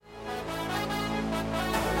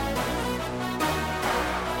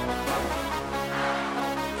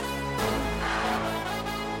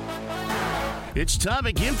It's time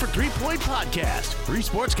again for 3 Point Podcast. 3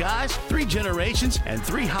 sports guys, 3 generations, and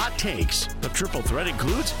 3 hot takes. The triple threat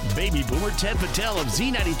includes baby boomer Ted Patel of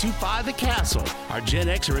Z92.5 The Castle. Our Gen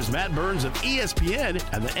Xer is Matt Burns of ESPN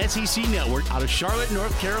and the SEC Network out of Charlotte,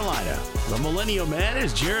 North Carolina. The millennial man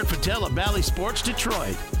is Jared Patel of Bally Sports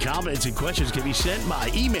Detroit. Comments and questions can be sent by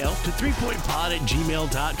email to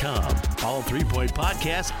 3pointpod@gmail.com. Follow 3 Point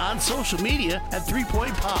Podcast on social media at 3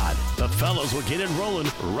 Point Pod. The fellows will get it rolling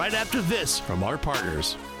right after this from our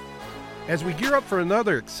partners. As we gear up for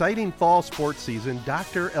another exciting fall sports season,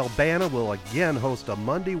 Dr. Albana will again host a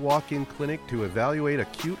Monday walk-in clinic to evaluate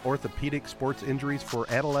acute orthopedic sports injuries for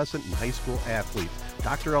adolescent and high school athletes.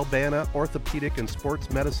 Dr. Albana, orthopedic and sports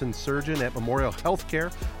medicine surgeon at Memorial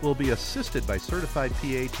Healthcare, will be assisted by certified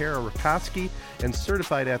PA Tara Rakoski and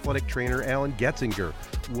certified athletic trainer Alan Getzinger.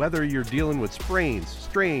 Whether you're dealing with sprains,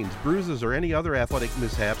 strains, bruises, or any other athletic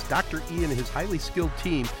mishaps, Dr. E and his highly skilled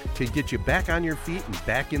team can get you back on your feet and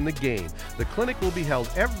back in the game. The clinic will be held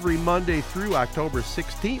every Monday through October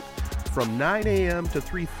 16th from 9 a.m. to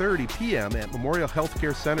 3:30 p.m. at Memorial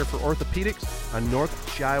Healthcare Center for Orthopedics on North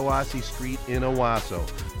Shiawassee Street in Owasso.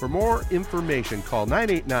 For more information, call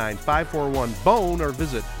 989-541-BONE or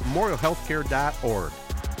visit memorialhealthcare.org.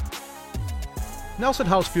 Nelson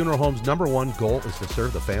House Funeral Home's #1 goal is to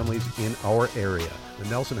serve the families in our area. The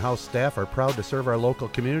Nelson House staff are proud to serve our local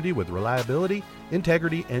community with reliability,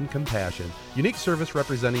 integrity, and compassion. Unique service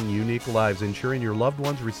representing unique lives, ensuring your loved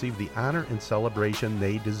ones receive the honor and celebration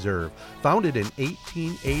they deserve. Founded in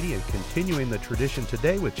 1880 and continuing the tradition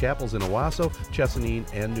today with chapels in Owasso, Chesaning,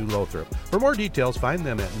 and New Lothrop. For more details, find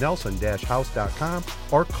them at nelson-house.com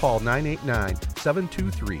or call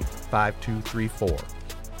 989-723-5234.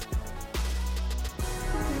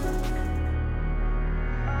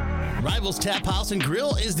 Rivals Taphouse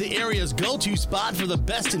Grille is the area's go-to spot for the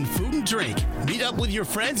best in food and drink. Meet up with your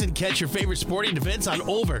friends and catch your favorite sporting events on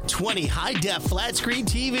over 20 high-def flat-screen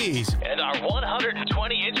TVs and our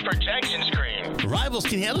 120-inch projection screen. Rivals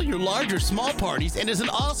can handle your large or small parties and is an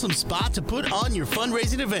awesome spot to put on your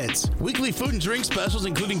fundraising events. Weekly food and drink specials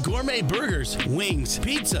including gourmet burgers, wings,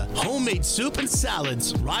 pizza, homemade soup, and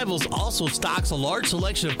salads. Rivals also stocks a large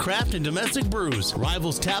selection of craft and domestic brews.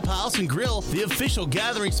 Rivals Taphouse Grille, the official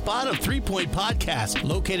gathering spot of 3 Point Podcast,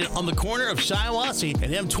 located on the corner of Shiawassee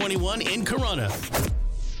and M21 in Corona.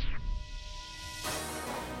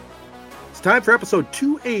 It's time for episode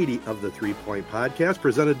 280 of the 3 Point Podcast,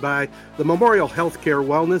 presented by the Memorial Healthcare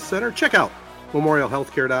Wellness Center. Check out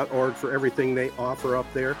memorialhealthcare.org for everything they offer up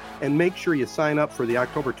there, and make sure you sign up for the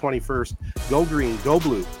October 21st Go Green, Go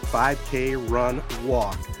Blue 5K Run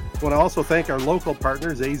Walk. I want to also thank our local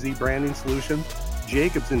partners, AZee Branding Solutions,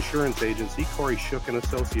 Jacobs Insurance Agency, Kori Shook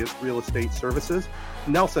Associates Real Estate Services,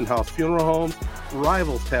 Nelson House Funeral Homes,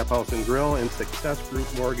 Rivals Taphouse Grille, and Success Group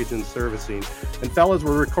Mortgage and Servicing. And fellas,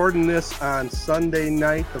 we're recording this on Sunday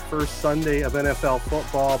night, the first Sunday of NFL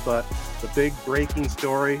football, but the big breaking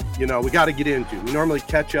story, we got to get into. We normally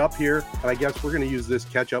catch up here, and I guess we're going to use this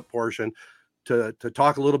catch-up portion to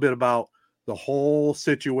talk a little bit about the whole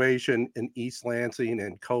situation in East Lansing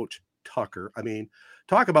and Coach Tucker. I mean,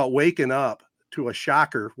 talk about waking up to a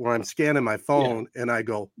shocker when I'm scanning my phone and I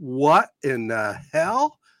go, what in the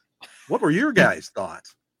hell? What were your guys'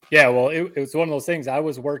 thoughts? Yeah, well, it was one of those things. I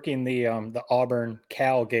was working the Auburn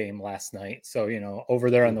Cal game last night. So, over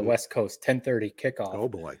there on the West Coast, 10:30 kickoff. Oh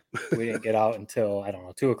boy. We didn't get out until,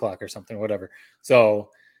 2 o'clock or something, whatever. So,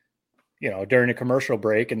 during a commercial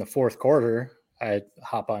break in the fourth quarter, I'd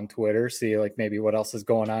hop on Twitter, see maybe what else is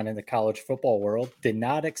going on in the college football world. Did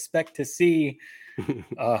not expect to see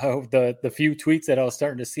the few tweets that I was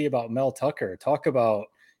starting to see about Mel Tucker. Talk about,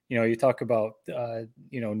 you talk about,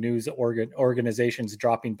 news organizations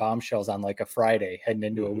dropping bombshells on a Friday heading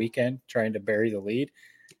into a weekend, trying to bury the lead.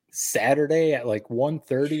 Saturday at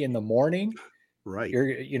 1:30 in the morning. Right.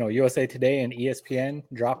 USA Today and ESPN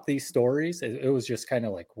dropped these stories. It was just kind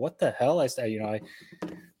of what the hell? I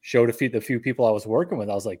showed the few people I was working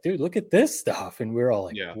with. I was like, dude, look at this stuff. And we were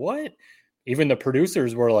all what? Even the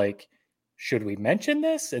producers were like, should we mention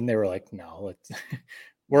this? And they were like, no,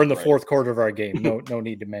 we're in the fourth quarter of our game. No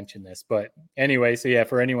need to mention this. But anyway, so yeah,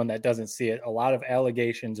 for anyone that doesn't see it, a lot of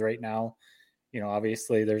allegations right now.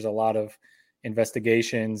 Obviously there's a lot of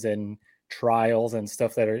investigations and trials and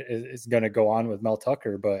stuff that is going to go on with Mel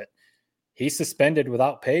Tucker, but he's suspended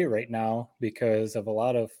without pay right now because of a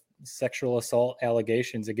lot of sexual assault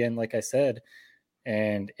allegations. Again, like I said,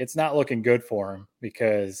 and it's not looking good for him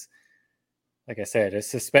because, like I said, it's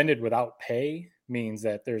suspended without pay means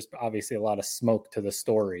that there's obviously a lot of smoke to the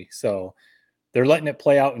story. So they're letting it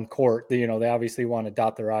play out in court. They obviously want to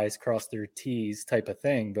dot their I's, cross their T's type of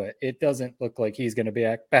thing, but it doesn't look like he's going to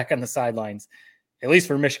be back on the sidelines, at least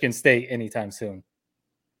for Michigan State, anytime soon.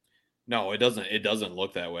 No, it doesn't. It doesn't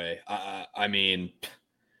look that way. I mean,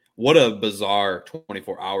 what a bizarre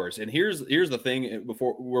 24 hours. And here's the thing.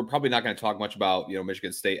 Before, we're probably not going to talk much about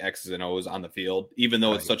Michigan State X's and O's on the field, even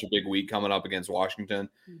though it's such a big week coming up against Washington.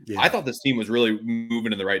 Yeah. I thought this team was really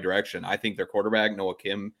moving in the right direction. I think their quarterback Noah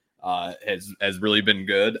Kim has really been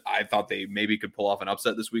good. I thought they maybe could pull off an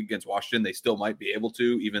upset this week against Washington. They still might be able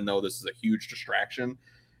to, even though this is a huge distraction.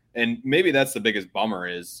 And maybe that's the biggest bummer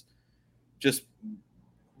is just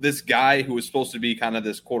this guy who was supposed to be kind of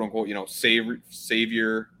this quote unquote,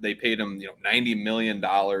 savior. They paid him, $90 million.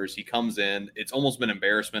 He comes in. It's almost been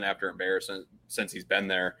embarrassment after embarrassment since he's been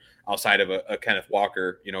there, outside of a Kenneth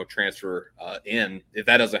Walker, transfer in. If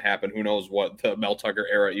that doesn't happen, who knows what the Mel Tucker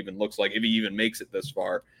era even looks like, if he even makes it this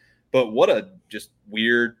far. But what a just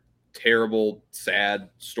weird, terrible, sad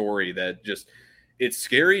story that just, it's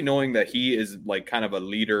scary knowing that he is like kind of a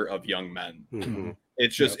leader of young men. Mm-hmm.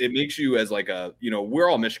 It's just, It makes you as like a, we're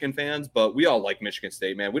all Michigan fans, but we all like Michigan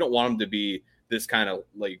State, man. We don't want him to be this kind of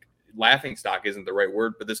like laughing stock isn't the right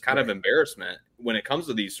word, but this kind of embarrassment when it comes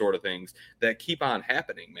to these sort of things that keep on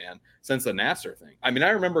happening, man, since the Nassar thing. I mean,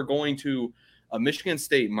 I remember going to a Michigan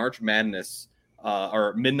State March Madness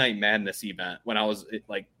or Midnight Madness event when I was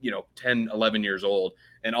 10, 11 years old.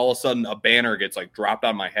 And all of a sudden a banner gets like dropped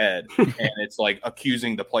on my head and it's like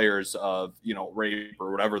accusing the players of, rape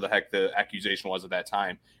or whatever the heck the accusation was at that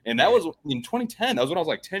time. And that was in 2010. That was when I was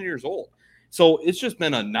like 10 years old. So it's just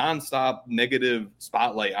been a nonstop negative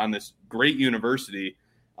spotlight on this great university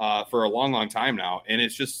for a long, long time now. And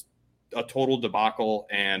it's just a total debacle.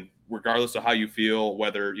 And regardless of how you feel,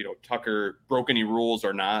 whether, Tucker broke any rules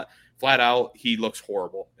or not, flat out, he looks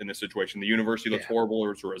horrible in this situation. The university looks horrible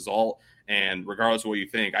as a result. And regardless of what you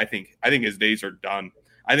think, I think his days are done.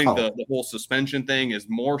 I think the whole suspension thing is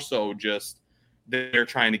more so just they're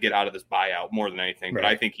trying to get out of this buyout more than anything. Right. But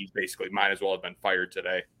I think he basically might as well have been fired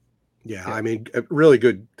today. Yeah, I mean, a really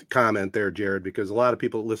good comment there, Jared, because a lot of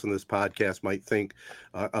people that listen to this podcast might think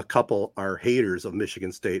a couple are haters of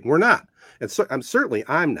Michigan State. And we're not. And so,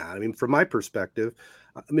 I'm not. I mean, from my perspective,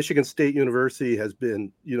 Michigan State University has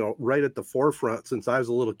been, right at the forefront since I was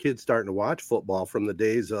a little kid starting to watch football from the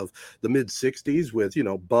days of the mid-'60s with,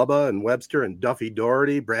 Bubba and Webster and Duffy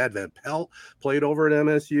Doherty. Brad Van Pelt played over at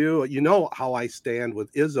MSU. You know how I stand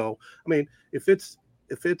with Izzo. I mean, if it's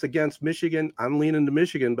against Michigan, I'm leaning to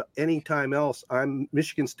Michigan, but anytime else, I'm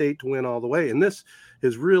Michigan State to win all the way. And this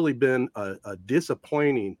has really been a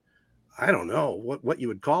disappointing, I don't know what you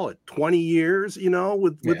would call it, 20 years,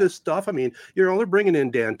 with this stuff. I mean, they're bringing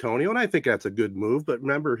in D'Antonio, and I think that's a good move. But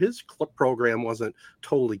remember, his program wasn't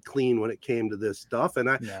totally clean when it came to this stuff. And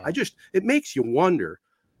it makes you wonder,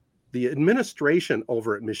 the administration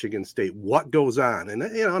over at Michigan State, what goes on. And,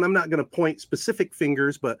 and I'm not going to point specific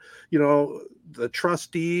fingers, but, the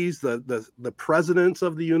trustees, the presidents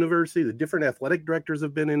of the university, the different athletic directors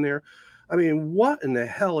have been in there. I mean, what in the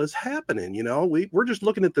hell is happening? We're just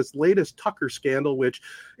looking at this latest Tucker scandal, which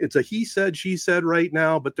it's a he said, she said right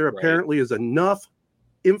now, but there apparently is enough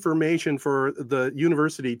information for the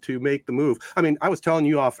university to make the move. I mean, I was telling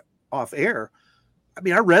you off air. I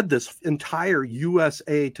mean, I read this entire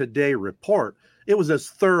USA Today report. It was as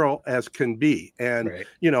thorough as can be. And,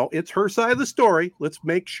 it's her side of the story. Let's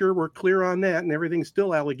make sure we're clear on that. And everything's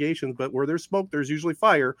still allegations, but where there's smoke, there's usually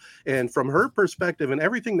fire. And from her perspective and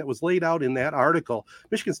everything that was laid out in that article,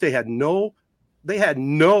 Michigan State had no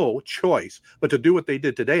choice but to do what they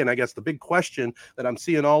did today. And I guess the big question that I'm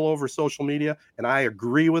seeing all over social media, and I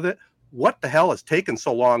agree with it, what the hell has taken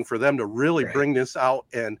so long for them to really bring this out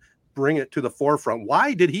and bring it to the forefront?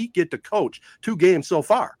 Why did he get to coach 2 games so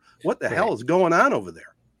far? What the hell is going on over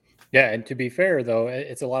there? Yeah, and to be fair, though,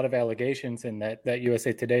 it's a lot of allegations, and that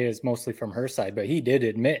USA Today is mostly from her side, but he did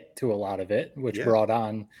admit to a lot of it, which brought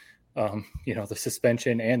on, the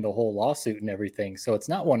suspension and the whole lawsuit and everything. So it's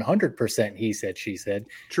not 100% he said, she said.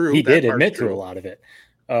 True. He did admit to a lot of it.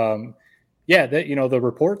 The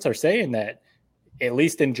reports are saying that at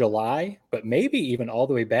least in July, but maybe even all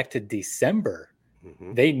the way back to December,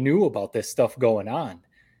 they knew about this stuff going on.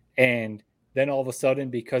 And then all of a sudden,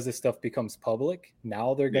 because this stuff becomes public,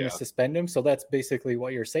 now they're going to suspend him. So that's basically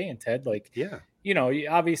what you're saying, Ted.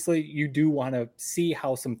 Obviously you do want to see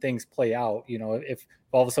how some things play out. If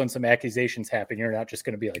all of a sudden some accusations happen, you're not just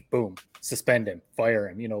going to be like, boom, suspend him, fire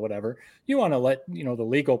him, whatever. You want to let, the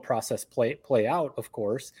legal process play out, of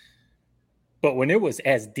course. But when it was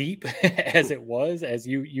as deep as it was, as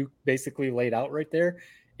you basically laid out right there,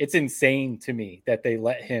 it's insane to me that they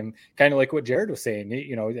let him, kind of like what Jared was saying,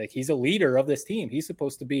 like he's a leader of this team. He's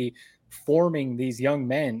supposed to be forming these young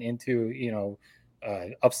men into,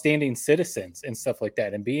 upstanding citizens and stuff like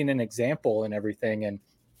that, and being an example and everything. And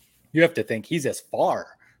you have to think he's as far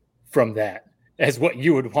from that as what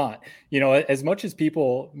you would want. As much as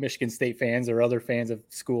people, Michigan State fans or other fans of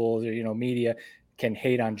schools or, media can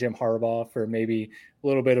hate on Jim Harbaugh for maybe a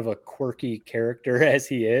little bit of a quirky character as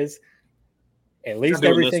he is, at least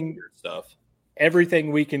everything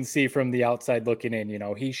we can see from the outside looking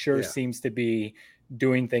in, he sure seems to be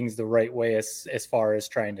doing things the right way as far as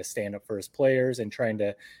trying to stand up for his players and trying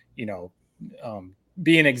to,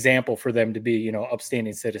 be an example for them to be,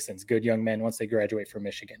 upstanding citizens, good young men once they graduate from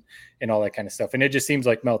Michigan and all that kind of stuff. And it just seems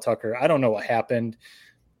like Mel Tucker, I don't know what happened.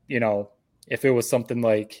 If it was something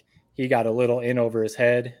like he got a little in over his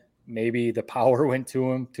head, maybe the power went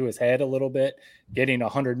to his head a little bit, getting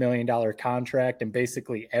 $100 million contract and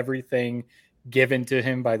basically everything given to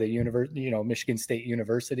him by the Michigan State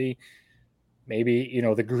University. Maybe,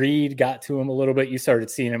 the greed got to him a little bit. You started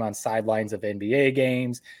seeing him on sidelines of NBA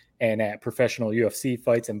games and at professional UFC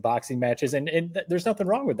fights and boxing matches. And there's nothing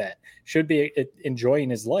wrong with that. Should be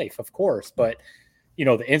enjoying his life, of course. But,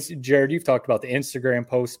 Jared, you've talked about the Instagram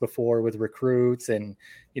posts before with recruits and,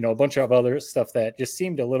 a bunch of other stuff that just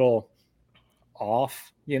seemed a little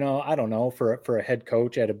off, I don't know, for a head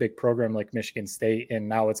coach at a big program like Michigan State. And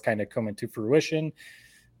now it's kind of coming to fruition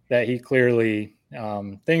that he clearly,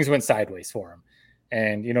 things went sideways for him.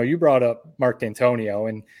 And, you brought up Mark D'Antonio,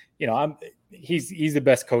 and, he's the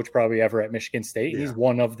best coach probably ever at Michigan State. Yeah. He's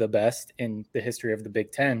one of the best in the history of the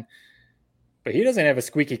Big Ten, but he doesn't have a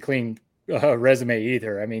squeaky clean resume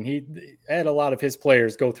either. I mean, he had a lot of his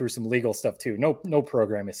players go through some legal stuff too. No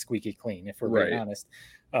program is squeaky clean, if we're being honest.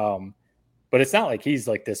 But it's not like he's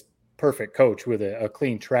like this perfect coach with a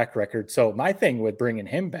clean track record. So my thing with bringing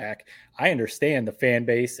him back, I understand the fan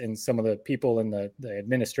base and some of the people in the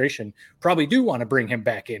administration probably do want to bring him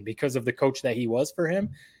back in because of the coach that he was for him.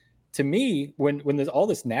 To me, when there's all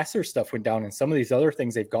this Nassar stuff went down and some of these other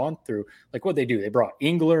things they've gone through, like what they do, they brought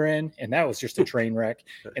Engler in, and that was just a train wreck.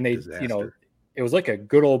 And they, it was like a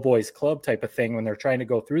good old boys club type of thing when they're trying to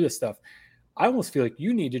go through this stuff. I almost feel like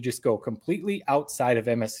you need to just go completely outside of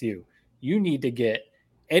MSU. You need to get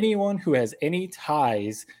anyone who has any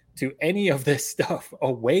ties to any of this stuff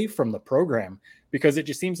away from the program, because it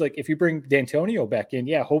just seems like if you bring D'Antonio back in,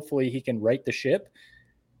 hopefully he can right the ship.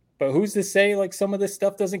 But who's to say like some of this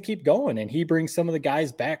stuff doesn't keep going and he brings some of the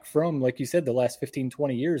guys back from, like you said, the last 15,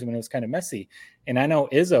 20 years when it was kind of messy. And I know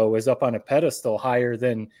Izzo is up on a pedestal higher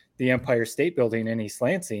than the Empire State Building in East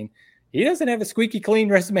Lansing. He doesn't have a squeaky clean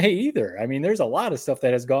resume either. I mean, there's a lot of stuff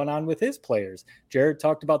that has gone on with his players. Jared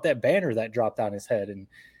talked about that banner that dropped on his head, and,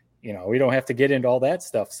 we don't have to get into all that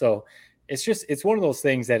stuff. So it's one of those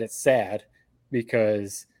things that it's sad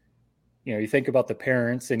because, you think about the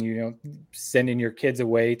parents and, sending your kids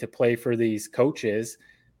away to play for these coaches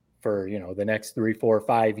for, the next 3, 4,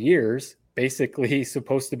 5 years, basically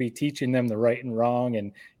supposed to be teaching them the right and wrong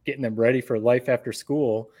and getting them ready for life after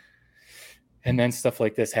school. And then stuff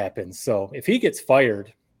like this happens. So if he gets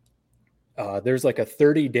fired, there's like a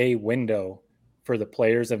 30-day window for the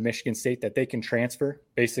players of Michigan State that they can transfer,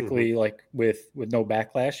 basically like with no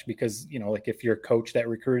backlash, because, like if your coach that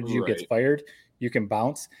recruited you gets fired, you can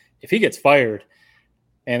bounce. If he gets fired,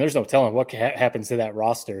 and there's no telling what happens to that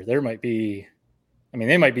roster, they might be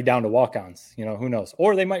down to walk-ons, who knows?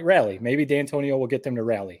 Or they might rally. Maybe D'Antonio will get them to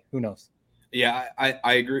rally. Who knows? Yeah,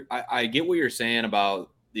 I agree. I get what you're saying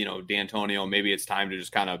about, D'Antonio. Maybe it's time to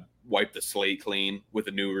just kind of wipe the slate clean with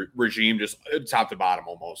a new regime, just top to bottom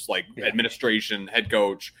almost, like administration, head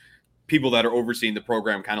coach, people that are overseeing the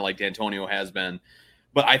program, kind of like D'Antonio has been.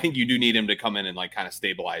 But I think you do need him to come in and like kind of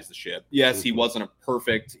stabilize the ship. Yes, he wasn't a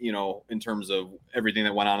perfect, in terms of everything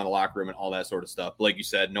that went on in the locker room and all that sort of stuff. Like you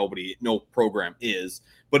said, no program is,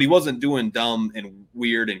 but he wasn't doing dumb and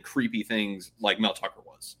weird and creepy things like Mel Tucker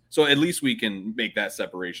was. So at least we can make that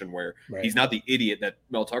separation where he's not the idiot that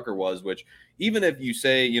Mel Tucker was, which even if you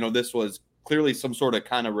say, this was clearly some sort of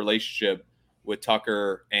kind of relationship with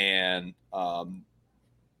Tucker and,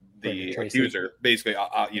 the accuser, basically,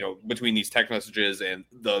 between these text messages and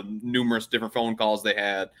the numerous different phone calls they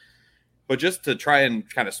had. But just to try and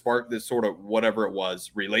kind of spark this sort of whatever it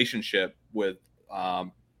was relationship with,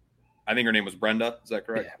 I think her name was Brenda. Is that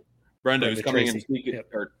correct? Yeah. Brenda, who's coming in to speak,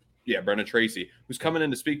 Brenda Tracy, who's coming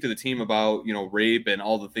in to speak to the team about, rape and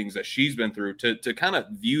all the things that she's been through, to kind of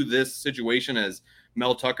view this situation as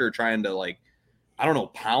Mel Tucker trying to, like, I don't know,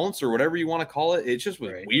 pounce or whatever you want to call it. It just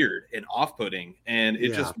was weird and off-putting. And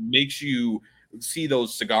it just makes you see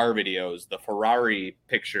those cigar videos, the Ferrari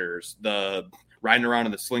pictures, the riding around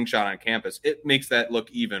in the slingshot on campus, it makes that look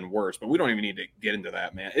even worse. But we don't even need to get into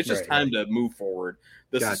that, man. It's just time to move forward.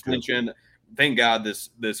 The suspension, thank God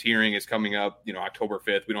this hearing is coming up, October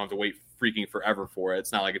 5th. We don't have to wait freaking forever for it.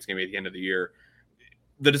 It's not like it's going to be at the end of the year.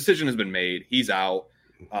 The decision has been made. He's out.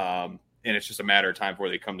 And it's just a matter of time before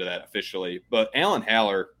they come to that officially. But Alan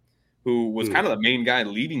Haller, who was kind of the main guy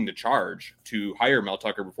leading the charge to hire Mel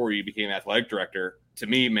Tucker before he became athletic director, to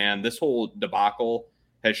me, man, this whole debacle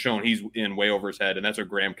has shown he's in way over his head. And that's what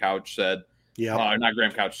Graham Couch said. Yeah. Not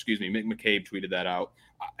Graham Couch, excuse me. Mick McCabe tweeted that out.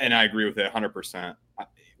 And I agree with it 100%.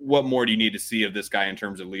 What more do you need to see of this guy in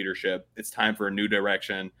terms of leadership? It's time for a new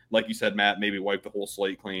direction. Like you said, Matt, maybe wipe the whole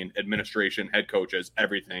slate clean. Administration, head coaches,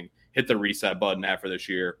 everything. Hit the reset button after this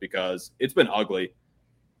year because it's been ugly.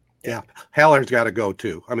 Yeah, Haller's got to go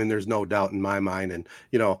too. I mean, there's no doubt in my mind. And,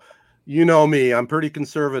 you know me, I'm pretty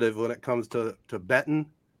conservative when it comes to betting,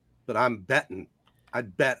 but I'm betting.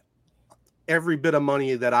 I'd bet every bit of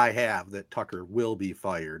money that I have that Tucker will be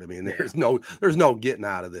fired. I mean, there's no getting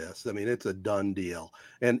out of this. I mean, it's a done deal.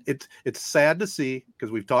 And it's sad to see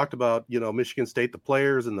because we've talked about, Michigan State, the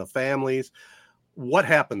players and the families. What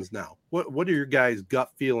happens now? What are your guys'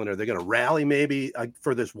 gut feeling? Are they going to rally maybe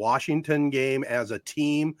for this Washington game as a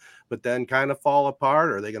team, but then kind of fall apart?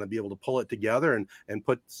 Or are they going to be able to pull it together and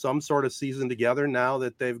put some sort of season together now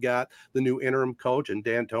that they've got the new interim coach and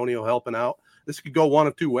D'Antonio helping out? This could go one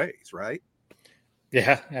of two ways, right?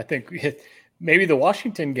 Yeah, I think maybe the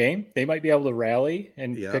Washington game, they might be able to rally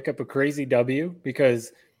and pick up a crazy W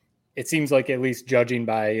because it seems like, at least judging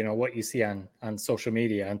by, what you see on social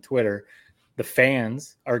media, on Twitter, the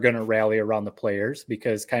fans are going to rally around the players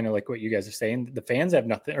because kind of like what you guys are saying, the fans have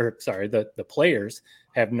nothing, the players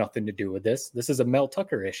have nothing to do with this. This is a Mel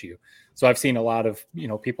Tucker issue. So I've seen a lot of,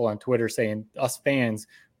 people on Twitter saying, us fans,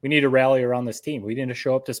 we need to rally around this team. We need to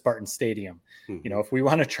show up to Spartan Stadium. Mm-hmm. If we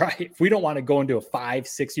want to if we don't want to go into a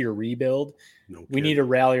 5-6 year rebuild, we need to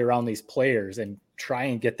rally around these players and try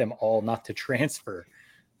and get them all not to transfer.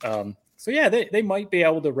 They might be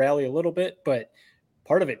able to rally a little bit, but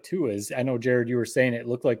part of it too is, I know, Jared, you were saying it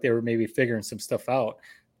looked like they were maybe figuring some stuff out.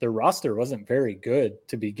 Their roster wasn't very good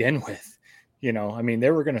to begin with. They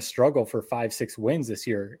were going to struggle for 5-6 wins this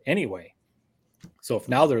year anyway. So if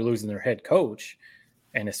now they're losing their head coach,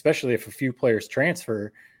 and especially if a few players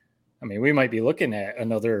transfer, I mean, we might be looking at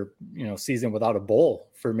another, season without a bowl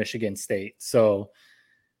for Michigan State. So,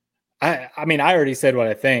 I already said what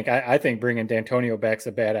I think. I think bringing D'Antonio back's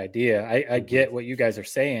a bad idea. I get what you guys are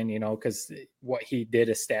saying, because what he did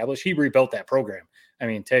establish, he rebuilt that program. I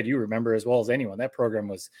mean, Ted, you remember as well as anyone, that program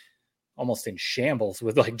was almost in shambles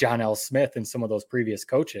with like John L. Smith and some of those previous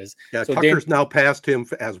coaches. Yeah, so Tucker's now passed him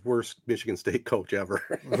as worst Michigan State coach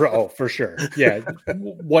ever. Oh, for sure. Yeah,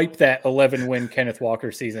 wipe that 11-win Kenneth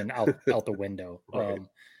Walker season out the window. Right.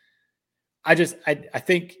 I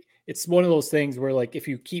think it's one of those things where, like, if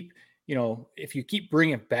you keep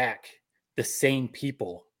bringing back the same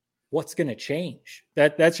people, what's going to change?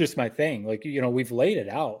 That's just my thing. Like, we've laid it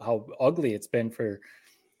out how ugly it's been for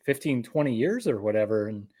 15, 20 years or whatever.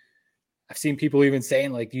 And I've seen people even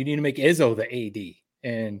saying, like, you need to make Izzo the AD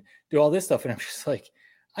and do all this stuff. And I'm just like,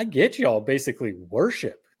 I get y'all basically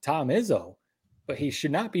worship Tom Izzo, but he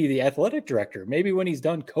should not be the athletic director. Maybe when he's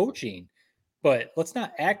done coaching, but let's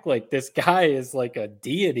not act like this guy is like a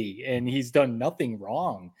deity and he's done nothing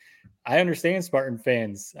wrong. I understand Spartan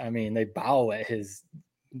fans. I mean, they bow at his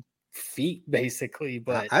feet basically,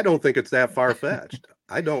 but I don't think it's that far-fetched.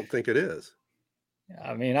 I don't think it is.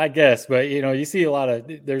 I mean, I guess, but you see a lot of,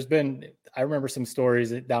 I remember some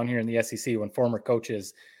stories down here in the SEC when former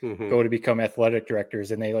coaches go to become athletic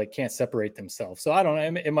directors and they like can't separate themselves. So I don't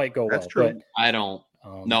know, it might go well, but I don't.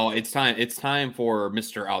 No, it's time for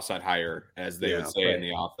Mr. Outside Hire, as they would say in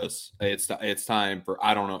the office. It's time for,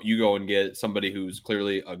 I don't know, you go and get somebody who's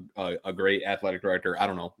clearly a great athletic director. I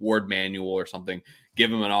don't know, Ward Manuel or something. Give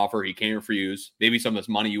him an offer he can't refuse. Maybe some of this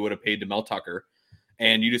money you would have paid to Mel Tucker,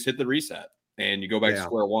 and you just hit the reset and you go back to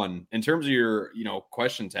square one. In terms of your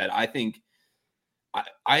question, Ted, I think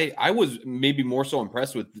I was maybe more so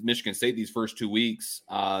impressed with Michigan State these first 2 weeks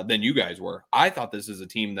than you guys were. I thought this is a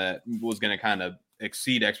team that was going to kind of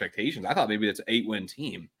exceed expectations. I thought maybe it's an 8-win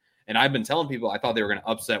team. And I've been telling people I thought they were going to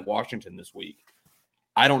upset Washington this week.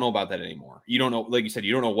 I don't know about that anymore. You don't know, like you said,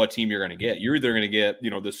 you don't know what team you're going to get. You're either going to get,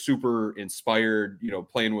 the super inspired,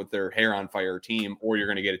 playing with their hair on fire team, or you're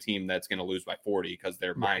going to get a team that's going to lose by 40 because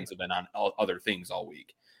their minds have been on other things all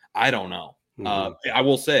week. I don't know. I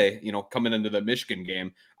will say, coming into the Michigan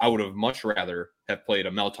game, I would have much rather have played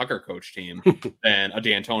a Mel Tucker coach team than a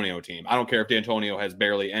D'Antonio team. I don't care if D'Antonio has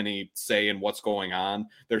barely any say in what's going on.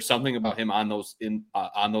 There's something about him on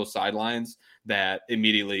those sidelines that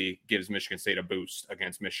immediately gives Michigan State a boost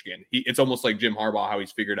against Michigan. It's almost like Jim Harbaugh, how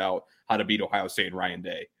he's figured out how to beat Ohio State and Ryan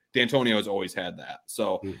Day. D'Antonio has always had that.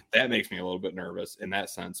 So that makes me a little bit nervous in that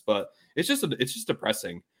sense. But it's just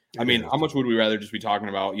depressing. I mean, how much would we rather just be talking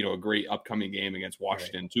about, a great upcoming game against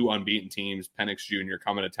Washington, two unbeaten teams, Penix Jr.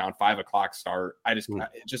 coming to town, 5:00 start. It's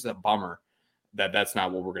just a bummer that that's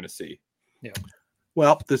not what we're going to see. Yeah.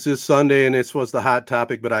 Well, this is Sunday and this was the hot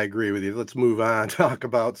topic, but I agree with you. Let's move on, talk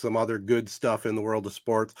about some other good stuff in the world of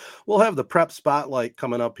sports. We'll have the prep spotlight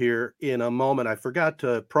coming up here in a moment. I forgot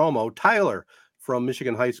to promo Tyler from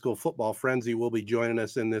Michigan High School Football Frenzy will be joining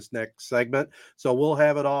us in this next segment. So we'll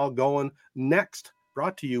have it all going next.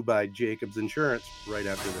 Brought to you by Jacobs Insurance right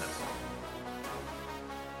after this.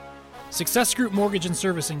 Success Group Mortgage and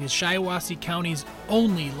Servicing is Shiawassee County's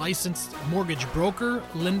only licensed mortgage broker,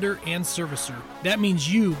 lender, and servicer. That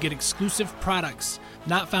means you get exclusive products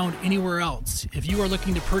not found anywhere else. If you are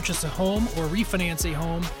looking to purchase a home or refinance a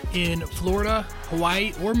home in Florida,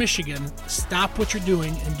 Hawaii, or Michigan, stop what you're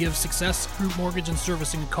doing and give Success Group Mortgage and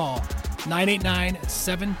Servicing a call.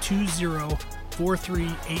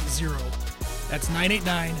 989-720-4380. That's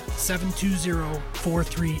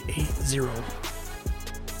 989-720-4380.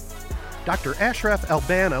 Dr. Ashraf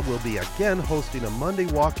Albana will be again hosting a Monday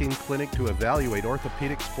walk-in clinic to evaluate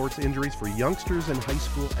orthopedic sports injuries for youngsters and high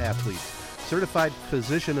school athletes. Certified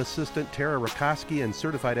physician assistant Tara Rakoski and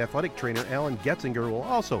certified athletic trainer Alan Getzinger will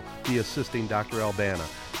also be assisting Dr. Albana.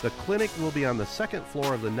 The clinic will be on the second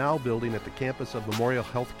floor of the Now building at the campus of Memorial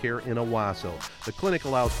Healthcare in Owasso. The clinic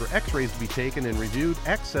allows for x-rays to be taken and reviewed,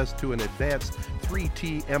 access to an advanced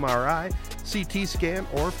 3T MRI, CT scan,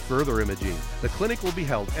 or further imaging. The clinic will be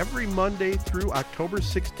held every Monday through October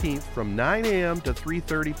 16th from 9 a.m. to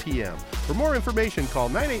 3:30 p.m. For more information, call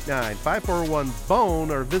 989-541-BONE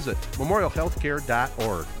or visit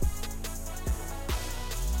memorialhealthcare.org.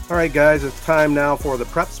 All right, guys, it's time now for the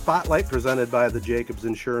Prep Spotlight presented by the Jacobs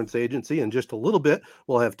Insurance Agency. In just a little bit,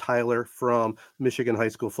 we'll have Tyler from Michigan High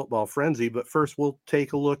School Football Frenzy. But first, we'll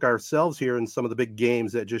take a look ourselves here in some of the big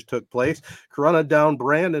games that just took place. Corunna down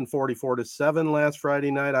Brandon 44-7 last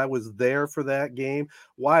Friday night. I was there for that game.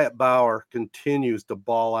 Wyatt Bauer continues to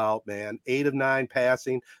ball out, man. 8 of 9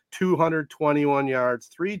 passing, 221 yards,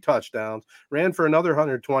 3 touchdowns, ran for another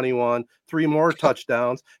 121, 3 more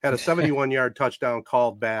touchdowns, had a 71-yard touchdown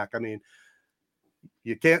called back. I mean,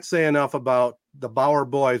 you can't say enough about the Bauer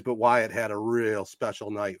boys, but Wyatt had a real special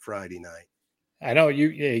night Friday night. I know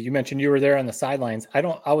you mentioned you were there on the sidelines.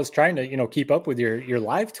 I was trying to, keep up with your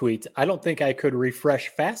live tweets. I don't think I could refresh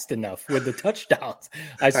fast enough with the touchdowns.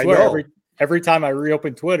 I swear every time I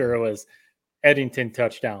reopened Twitter, it was Eddington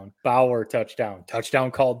touchdown, Bauer touchdown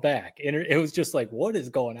called back. And it was just like, what is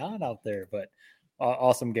going on out there? But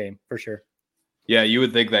awesome game for sure. Yeah, you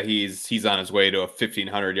would think that he's on his way to a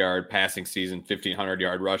 1,500-yard passing season,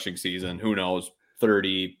 1,500-yard rushing season. Who knows,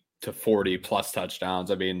 30 to 40 plus touchdowns.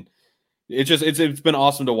 I mean, it's been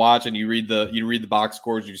awesome to watch. And you read the box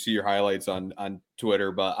scores, you see your highlights on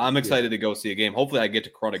Twitter. But I'm excited to go see a game. Hopefully, I get to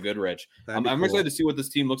Corunna Goodrich. I'm excited to see what this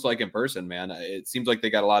team looks like in person, man. It seems like they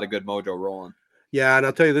got a lot of good mojo rolling. Yeah, and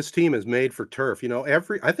I'll tell you, this team is made for turf.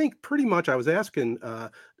 I think pretty much. I was asking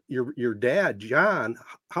your dad, John,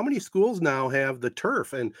 how many schools now have the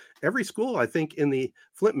turf? And every school, I think, in the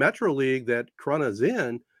Flint Metro League that Corunna's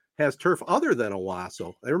in has turf other than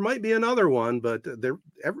Owasso. There might be another one, but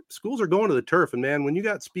schools are going to the turf. And man, when you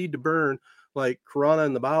got speed to burn like Corunna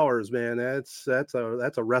and the Bowers, man, that's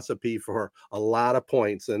a recipe for a lot of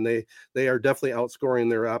points. And they are definitely outscoring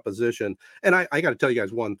their opposition. And I got to tell you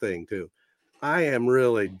guys one thing too. I am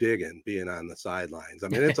really digging being on the sidelines. I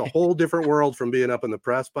mean, it's a whole different world from being up in the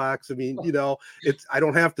press box. I mean, I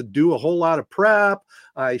don't have to do a whole lot of prep.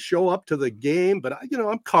 I show up to the game, but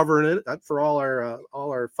I'm covering it for all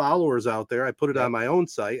our followers out there. I put it on my own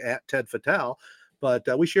site at Ted Fattel, but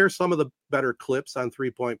we share some of the better clips on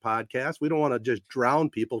 3 Point Podcast. We don't want to just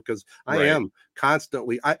drown people because I am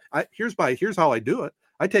constantly. Here's how I do it.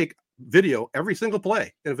 I take video every single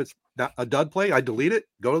play, and if it's not a dud play, I delete it.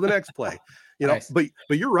 Go to the next play. Nice. But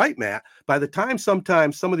you're right, Matt. By the time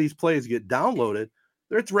sometimes some of these plays get downloaded,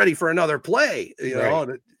 it's ready for another play. I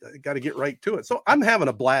got to get right to it. So I'm having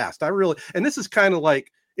a blast. And this is kind of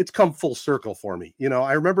like it's come full circle for me.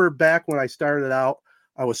 I remember back when I started out,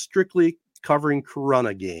 I was strictly covering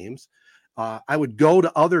Corunna games. I would go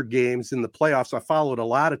to other games in the playoffs. I followed a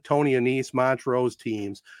lot of Tony Anise, Montrose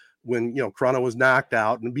teams when Corunna was knocked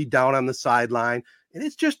out, and be down on the sideline. And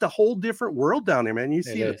it's just a whole different world down there, man. You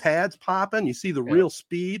see the pads popping, you see the real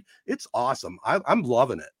speed. It's awesome. I'm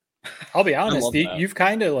loving it. I'll be honest, you've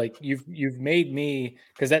kind of like you've made me,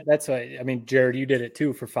 because that's what I mean. Jared, you did it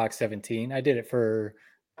too for Fox 17. I did it for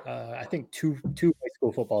I think two high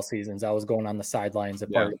school football seasons. I was going on the sidelines,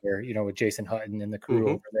 part of there, with Jason Hutton and the crew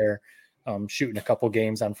over there, shooting a couple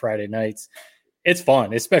games on Friday nights. It's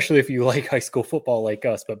fun, especially if you like high school football like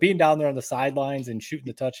us. But being down there on the sidelines and shooting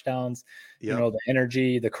the touchdowns, the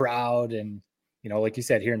energy, the crowd, and like you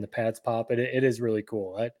said, hearing the pads pop, it is really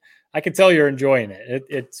cool. I can tell you're enjoying it.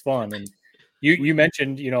 It's fun. And you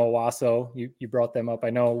mentioned Owasso. You brought them up. I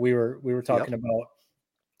know we were talking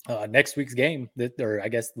about next week's game, or I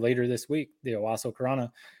guess later this week, the Owasso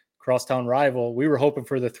Corona crosstown rival. We were hoping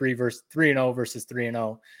for the 3-0 versus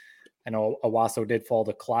 3-0. I know Owasso did fall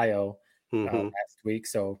to Clio last week.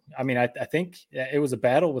 So, I mean, I think it was a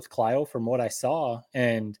battle with Clio from what I saw.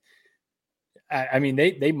 And I mean,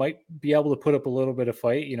 they might be able to put up a little bit of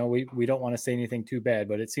fight. We don't want to say anything too bad,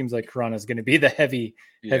 but it seems like Corona is going to be the heavy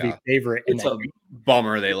favorite. It's a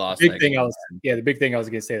bummer they lost. The big thing I was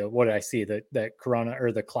going to say, what did I see? That Corona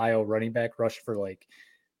or the Clio running back rushed for like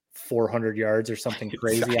 400 yards or something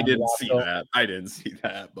crazy. I didn't see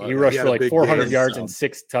that. But he rushed for like 400 yards and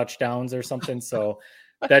 6 touchdowns or something. So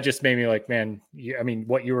that just made me like, man, I mean,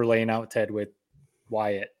 what you were laying out, Ted, with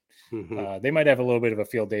Wyatt, they might have a little bit of a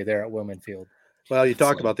field day there at Wilman Field. Well, you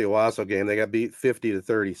talked about the Owasso game. They got beat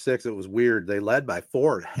 50-36. It was weird. They led by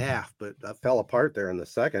 4 at half, but fell apart there in the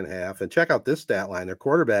second half. And check out this stat line. Their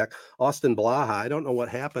quarterback, Austin Blaha. I don't know what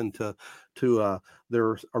happened to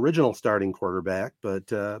their original starting quarterback, but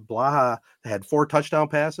Blaha had 4 touchdown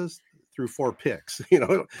passes through 4 picks.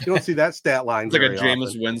 You don't see that stat line. It's like a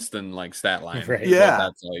Jameis Winston like stat line. Right. Yeah.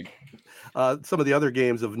 That's like. Some of the other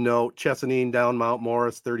games of note: Chesaning down Mount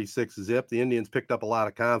Morris 36-0. The Indians picked up a lot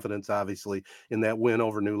of confidence, obviously, in that win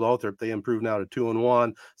over New Lothrop. They improved now to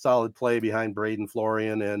 2-1. Solid play behind Braden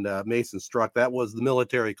Florian and Mason Struck. That was the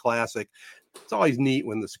Military Classic. It's always neat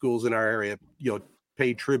when the schools in our area,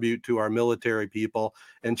 pay tribute to our military people,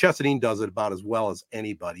 and Chesaning does it about as well as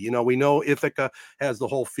anybody. We know Ithaca has the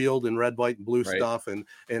whole field in red, white, and blue stuff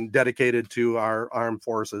and dedicated to our armed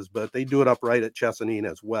forces, but they do it up right at Chesaning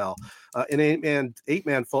as well. In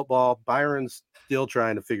eight-man football, Byron's still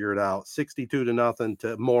trying to figure it out. 62-0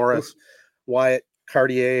 to Morris. Wyatt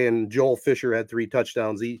Cartier and Joel Fisher had 3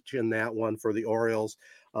 touchdowns each in that one for the Orioles.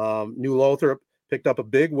 New Lothrop picked up a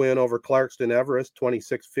big win over Clarkston Everest,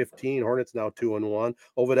 26-15. Hornets now 2-1.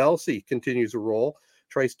 Ovid Elsie continues to roll.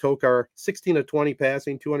 Trice Tokar, 16-20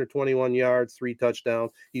 passing, 221 yards, 3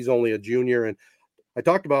 touchdowns. He's only a junior. And I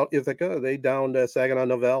talked about Ithaca. They downed Saginaw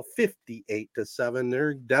Novell 58-7.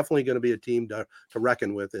 They're definitely going to be a team to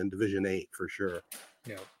reckon with in Division 8 for sure.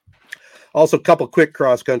 Yeah. Also, a couple quick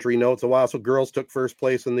cross-country notes. Owasso girls took first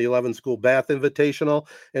place in the 11-school Bath Invitational,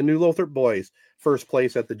 and New Lothrop boys first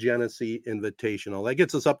place at the Genesee Invitational. That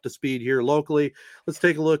gets us up to speed here locally. Let's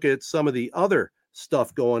take a look at some of the other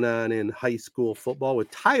stuff going on in high school football with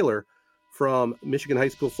Tyler from Michigan High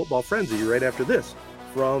School Football Frenzy right after this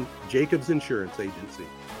from Jacobs Insurance Agency.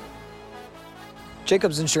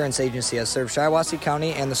 Jacobs Insurance Agency has served Shiawassee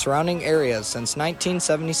County and the surrounding areas since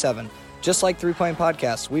 1977. Just like 3 Point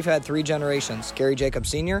Podcasts, we've had 3 generations: Gary Jacobs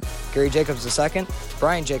Sr., Gary Jacobs II,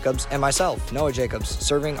 Brian Jacobs, and myself, Noah Jacobs,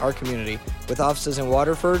 serving our community with offices in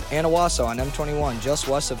Waterford and Owasso on M21, just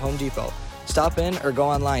west of Home Depot. Stop in or go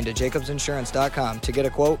online to jacobsinsurance.com to get a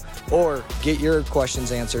quote or get your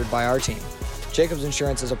questions answered by our team. Jacobs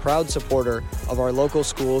Insurance is a proud supporter of our local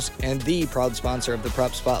schools and the proud sponsor of the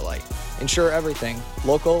Prep Spotlight. Insure everything,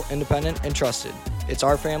 local, independent, and trusted. It's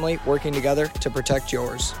our family working together to protect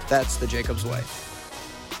yours. That's the Jacobs way.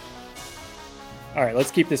 All right,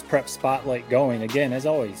 let's keep this Prep Spotlight going. Again, as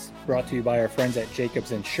always, brought to you by our friends at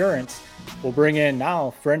Jacobs Insurance. We'll bring in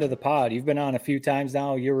now, friend of the pod. You've been on a few times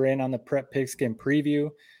now. You were in on the Prep Pigskin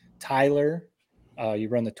preview. Tyler, you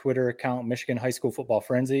run the Twitter account, Michigan High School Football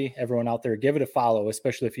Frenzy. Everyone out there, give it a follow,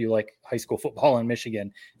 especially if you like high school football in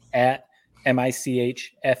Michigan, at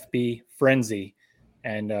MICHFB Frenzy.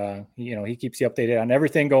 And, he keeps you updated on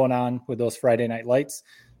everything going on with those Friday night lights.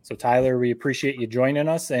 So, Tyler, we appreciate you joining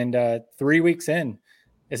us. And 3 weeks in,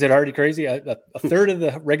 is it already crazy? A third of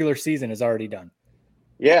the regular season is already done.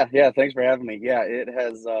 Yeah. Thanks for having me. Yeah, it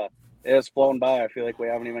has flown by. I feel like we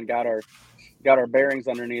haven't even got our bearings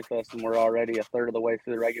underneath us, and we're already a third of the way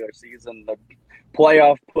through the regular season. The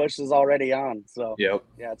playoff push is already on. So, yeah,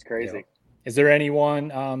 it's crazy. Yep. Is there anyone,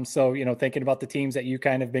 thinking about the teams that you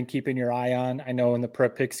kind of been keeping your eye on? I know in the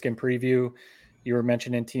Prep Pigskin preview, you were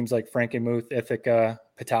mentioning teams like Frankenmuth, Ithaca,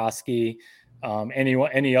 Petoskey,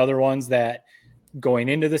 any other ones that going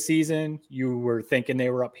into the season, you were thinking they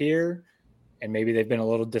were up here, and maybe they've been a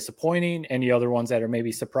little disappointing? Any other ones that are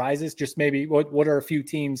maybe surprises? Just maybe what are a few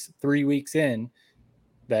teams 3 weeks in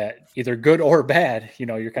that either good or bad,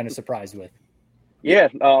 you're kind of surprised with? Yeah.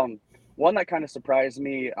 One that kind of surprised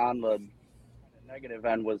me on the negative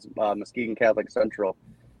end was Muskegon Catholic Central.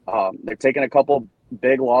 They've taken a couple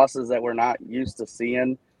big losses that we're not used to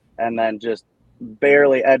seeing, and then just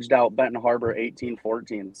barely edged out Benton Harbor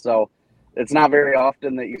 18-14. So it's not very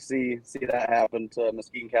often that you see that happen to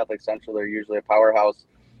Muskegon Catholic Central. They're usually a powerhouse,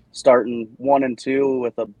 starting 1-2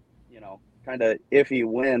 with a kind of iffy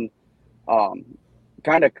win,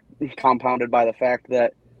 kind of compounded by the fact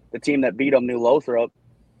that the team that beat them, New Lothrop,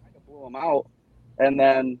 kind of blew them out, and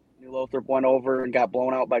then New Lothrop went over and got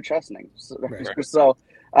blown out by Chesaning. So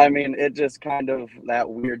I mean, it just kind of that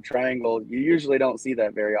weird triangle. You usually don't see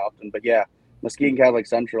that very often, but yeah, Muskegon Catholic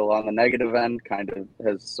Central on the negative end kind of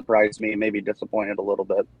has surprised me, maybe disappointed a little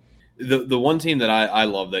bit. The one team that I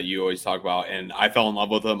love that you always talk about, and I fell in love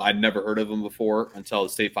with them. I'd never heard of them before until the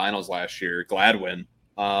state finals last year, Gladwin.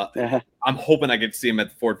 I'm hoping I get to see them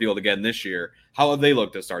at the Ford Field again this year. How have they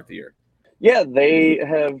looked to start the year? Yeah,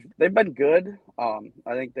 they've been good. I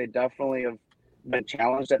think they definitely have been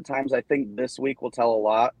challenged at times. I think this week will tell a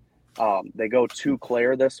lot. They go to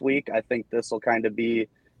Clare this week. I think this will kind of be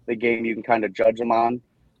the game you can kind of judge them on.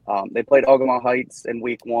 They played Ogama Heights in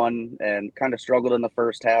week 1 and kind of struggled in the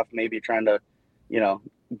first half, maybe trying to,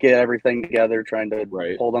 get everything together, trying to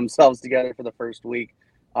pull themselves together for the first week.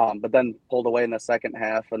 But then pulled away in the second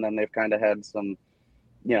half, and then they've kind of had some,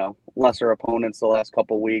 lesser opponents the last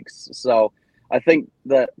couple weeks. So I think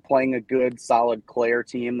that playing a good, solid Clare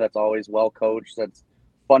team that's always well coached, that's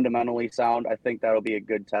fundamentally sound, I think that'll be a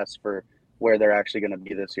good test for where they're actually going to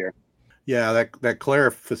be this year. Yeah, that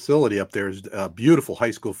Clare facility up there is a beautiful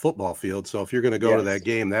high school football field. So if you're going to go to that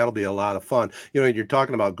game, that'll be a lot of fun. You're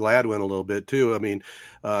talking about Gladwin a little bit too. I mean,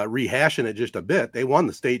 rehashing it just a bit, they won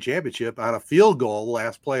the state championship on a field goal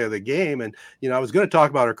last play of the game. And, I was going to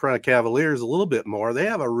talk about our Corunna Cavaliers a little bit more. They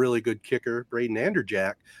have a really good kicker, Braden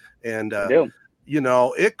Anderjack. And,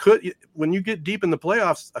 it could, when you get deep in the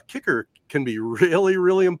playoffs, a kicker can be really,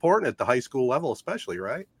 really important at the high school level, especially,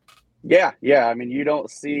 right? Yeah. I mean, you don't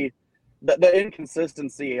see the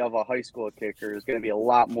inconsistency of a high school kicker is going to be a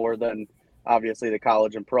lot more than obviously the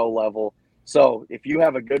college and pro level. So if you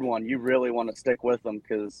have a good one, you really want to stick with them,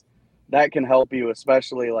 because that can help you,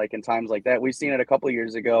 especially like in times like that. We've seen it a couple of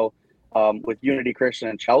years ago with Unity Christian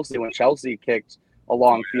and Chelsea, when Chelsea kicked a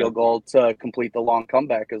long field goal to complete the long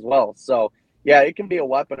comeback as well. So yeah, it can be a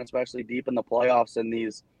weapon, especially deep in the playoffs in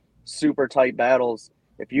these super tight battles.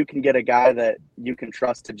 If you can get a guy that you can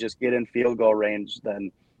trust to just get in field goal range,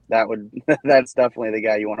 then that's definitely the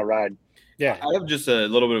guy you want to ride. Yeah. I have just a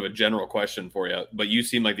little bit of a general question for you, but you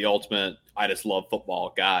seem like the ultimate I just love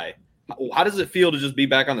football guy. How does it feel to just be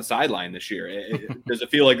back on the sideline this year? Does it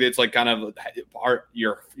feel like it's like kind of part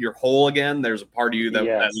you're whole again? There's a part of you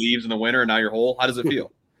that leaves in the winter and now you're whole. How does it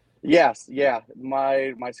feel? Yes. Yeah.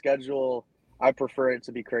 My schedule, I prefer it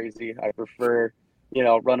to be crazy. I prefer,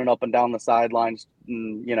 running up and down the sidelines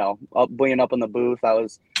and, being up in the booth. I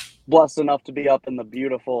was blessed enough to be up in the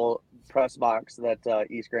beautiful press box that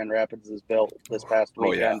East Grand Rapids has built this past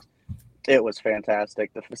weekend. It was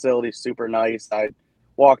fantastic. The facility's super nice. I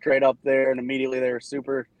walked right up there and immediately they were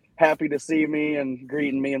super happy to see me and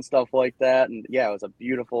greeting me and stuff like that. And yeah, it was a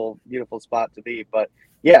beautiful, beautiful spot to be. But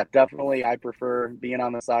yeah, definitely I prefer being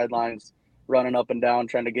on the sidelines, running up and down,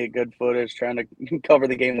 trying to get good footage, trying to cover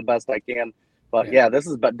the game the best I can. But yeah, this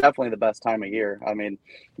is definitely the best time of year. I mean,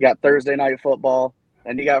 you got Thursday night football,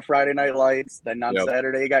 then you got Friday night lights, then on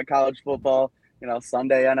Saturday you got college football,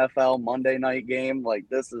 Sunday NFL, Monday night game. Like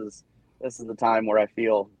this is the time where I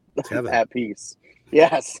feel at peace.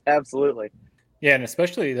 Yes, absolutely. Yeah, and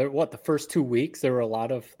especially the first 2 weeks there were a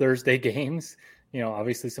lot of Thursday games.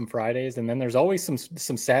 Obviously some Fridays, and then there's always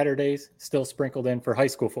some Saturdays still sprinkled in for high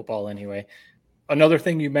school football anyway. Another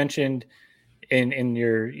thing you mentioned in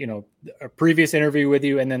your a previous interview with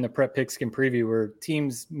you, and then the Prep Pigskin preview, were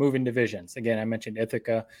teams moving divisions. Again, I mentioned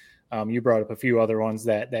Ithaca. You brought up a few other ones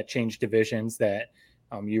that changed divisions that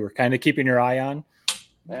you were kind of keeping your eye on.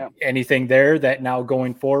 Yeah. Anything there that now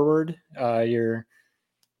going forward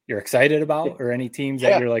you're excited about, or any teams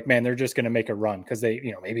that you're like, man, they're just going to make a run because they,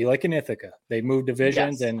 maybe like in Ithaca, they move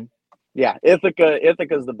divisions and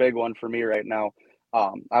Ithaca's the big one for me right now.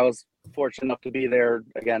 I was fortunate enough to be there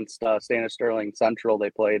against Standish Sterling Central.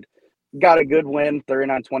 They got a good win,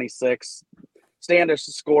 39-26. Standish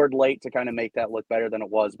scored late to kind of make that look better than it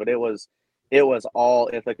was, but it was all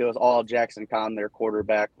Ithaca. It was all Jackson Kahn. Their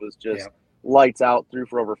quarterback was just lights out, threw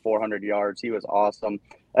for over 400 yards. He was awesome.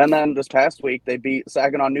 And then this past week, they beat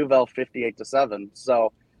Saginaw Newville 58-7.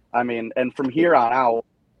 So, I mean, and from here on out,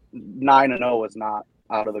 9-0 is not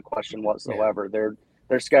out of the question whatsoever. Yeah.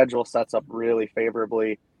 Their schedule sets up really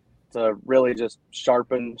favorably to really just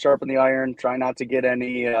sharpen the iron, try not to get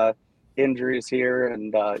any injuries here.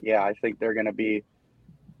 And I think they're going to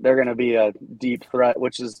be a deep threat,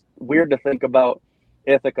 which is weird to think about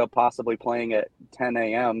Ithaca possibly playing at 10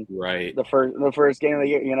 a.m. Right. The first game of the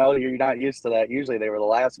year, you're not used to that. Usually they were the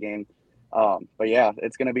last game. But yeah,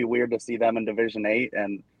 it's going to be weird to see them in Division 8,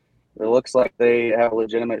 and it looks like they have a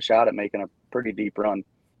legitimate shot at making a pretty deep run.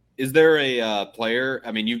 Is there a player?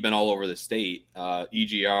 I mean, you've been all over the state.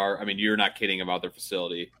 EGR. I mean, you're not kidding about their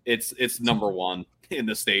facility. It's number one in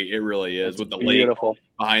the state. It really is. With the lake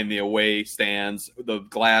behind the away stands, the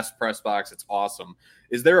glass press box. It's awesome.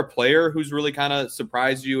 Is there a player who's really kind of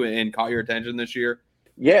surprised you and caught your attention this year?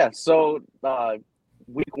 Yeah. So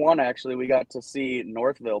week 1, actually, we got to see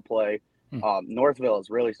Northville play. Northville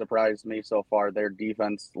has really surprised me so far. Their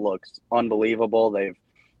defense looks unbelievable. They've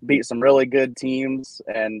beat some really good teams,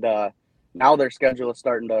 and now their schedule is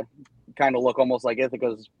starting to kind of look almost like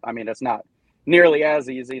Ithaca's. I mean, it's not nearly as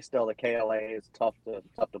easy. Still, the KLA is tough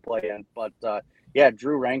to play in. But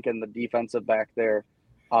Drew Rankin, the defensive back there,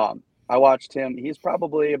 I watched him. He's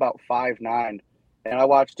probably about 5'9", and I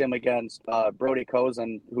watched him against Brody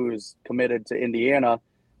Cozen, who's committed to Indiana.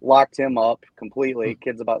 Locked him up completely.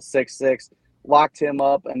 Kid's about 6'6", locked him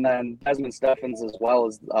up, and then Desmond Steffens as well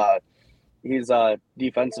as. He's a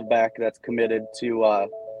defensive back that's committed to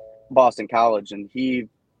Boston College, and he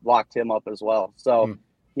locked him up as well. So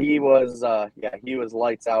he was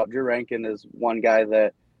lights out. Drew Rankin is one guy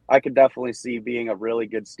that I could definitely see being a really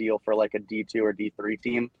good steal for like a D2 or D3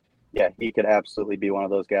 team. Yeah, he could absolutely be one of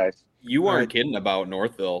those guys. You aren't kidding about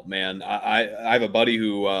Northville, man. I have a buddy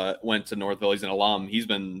who went to Northville. He's an alum. He's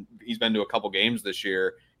been to a couple games this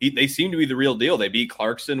year. They seem to be the real deal. They beat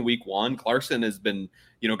Clarkson week 1. Clarkson has been,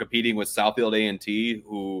 competing with Southfield A&T,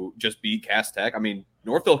 who just beat Cass Tech. I mean,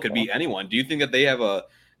 Northville could beat anyone. Do you think that they have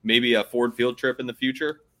maybe a Ford field trip in the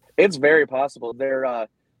future? It's very possible. Their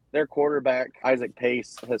quarterback, Isaac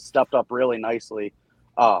Pace, has stepped up really nicely.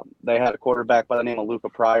 They had a quarterback by the name of Luca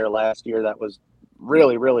Pryor last year that was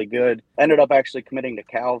really, really good. Ended up actually committing to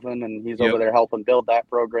Calvin, and he's over there helping build that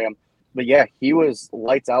program. But yeah, he was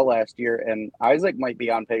lights out last year, and Isaac might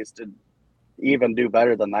be on pace to even do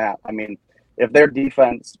better than that. I mean, if their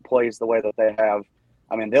defense plays the way that they have,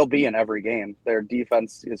 I mean, they'll be in every game. Their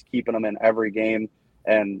defense is keeping them in every game.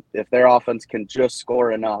 And if their offense can just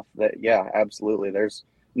score enough, absolutely. There's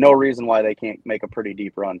no reason why they can't make a pretty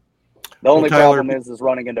deep run. The only problem is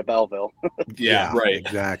running into Belleville. Yeah, right.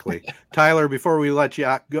 Exactly. Tyler, before we let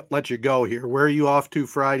you go here, where are you off to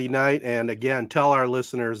Friday night? And again, tell our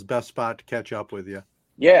listeners best spot to catch up with you.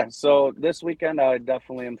 Yeah, so this weekend I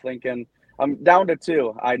definitely am thinking I'm down to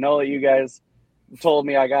 2. I know that you guys told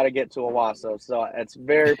me I got to get to Owasso, so it's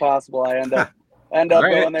very possible I end up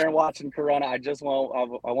going there and watching Corunna.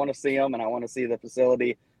 I want to see them, and I want to see the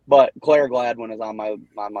facility. But Claire Gladwin is on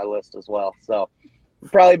my list as well. So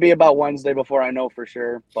probably be about Wednesday before I know for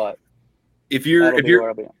sure. But if you're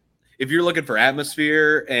looking for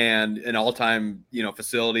atmosphere and an all-time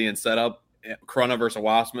facility and setup, Corunna versus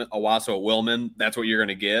Owasso at Wilman, that's what you're going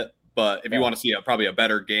to get. But if you want to see probably a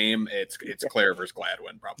better game, it's Claire versus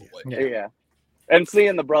Gladwin probably. Yeah. And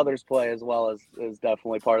seeing the brothers play as well is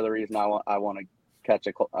definitely part of the reason I want to catch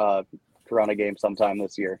a Corunna game sometime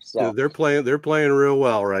this year. So yeah, they're playing real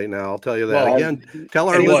well right now. I'll tell you that. Well, again, tell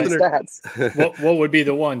our listeners. what would be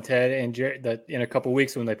the one, Ted, and that in a couple of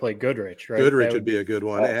weeks when they play Goodrich, right? Goodrich would be a good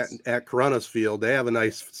one at Corunna's field. They have a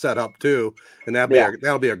nice setup too, and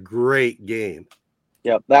that'll be a great game.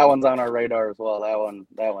 Yep, that one's on our radar as well.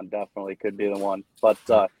 That one definitely could be the one. But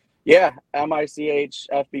MICH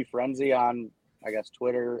FB Frenzy on, I guess,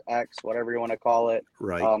 Twitter, X, whatever you want to call it.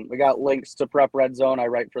 Right. We got links to Prep Red Zone. I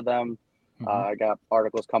write for them. I got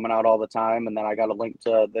articles coming out all the time, and then I got a link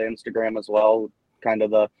to the Instagram as well, kind of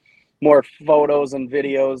the more photos and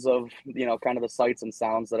videos of, kind of the sights and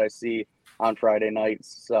sounds that I see on Friday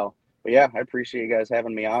nights. So, but yeah, I appreciate you guys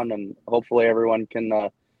having me on, and hopefully everyone can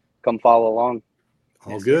come follow along.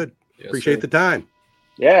 All good. Yes, appreciate the time.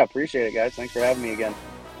 Yeah, appreciate it, guys. Thanks for having me again.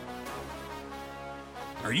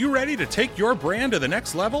 Are you ready to take your brand to the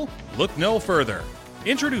next level? Look no further.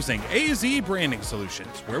 Introducing AZee Branding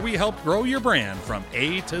Solutions, where we help grow your brand from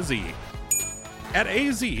A to Z. At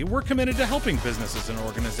AZee, we're committed to helping businesses and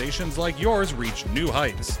organizations like yours reach new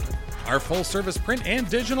heights. Our full-service print and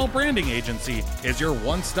digital branding agency is your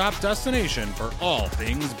one-stop destination for all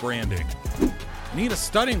things branding. Need a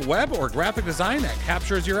stunning web or graphic design that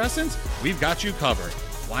captures your essence? We've got you covered.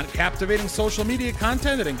 Want captivating social media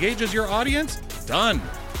content that engages your audience? Done.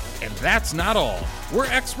 And that's not all. We're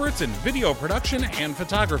experts in video production and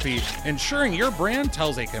photography, ensuring your brand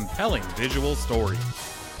tells a compelling visual story.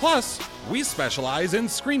 Plus, we specialize in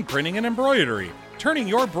screen printing and embroidery, turning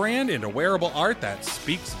your brand into wearable art that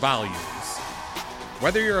speaks volumes.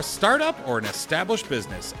 Whether you're a startup or an established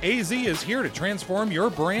business, AZee is here to transform your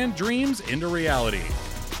brand dreams into reality.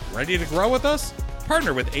 Ready to grow with us?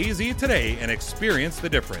 Partner with AZee today and experience the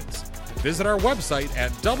difference. Visit our website at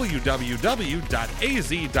www.azee.co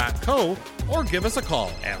or give us a call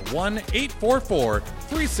at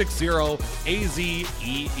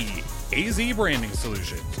 1-844-360-AZEE. AZee Branding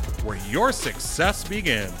Solutions, where your success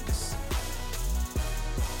begins.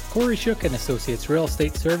 Kori Shook Associates Real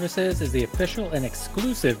Estate Services is the official and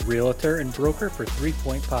exclusive realtor and broker for 3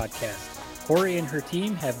 Point Podcast. Kori and her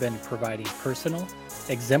team have been providing personal,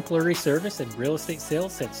 exemplary service in real estate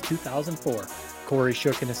sales since 2004. Kori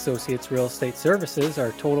Shook Associates Real Estate Services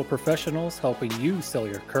are total professionals helping you sell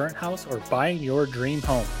your current house or buying your dream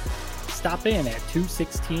home. Stop in at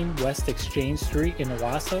 216 West Exchange Street in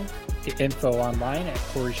Owasso. Get info online at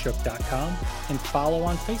korishook.com and follow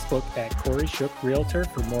on Facebook at Kori Shook Realtor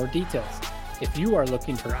for more details. If you are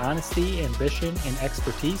looking for honesty, ambition, and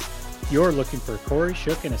expertise, you're looking for Kori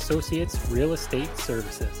Shook Associates Real Estate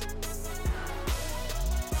Services.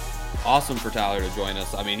 Awesome for Tyler to join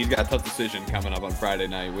us. I mean, he's got a tough decision coming up on Friday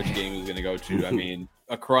night, which game he's going to go to. I mean,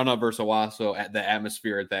 Corunna versus Owasso, at the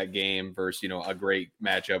atmosphere at that game versus, a great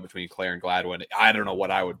matchup between Clare and Gladwin. I don't know what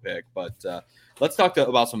I would pick, but let's talk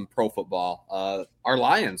about some pro football. Our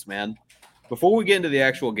Lions, man. Before we get into the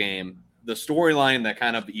actual game, the storyline that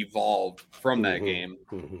kind of evolved from that game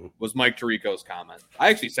was Mike Tirico's comment. I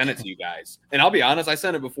actually sent it to you guys. And I'll be honest, I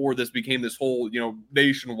sent it before this became this whole,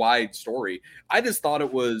 nationwide story. I just thought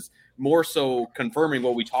it was more so confirming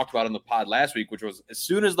what we talked about in the pod last week, which was as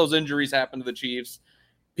soon as those injuries happened to the Chiefs,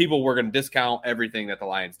 people were going to discount everything that the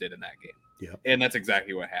Lions did in that game. Yeah. And that's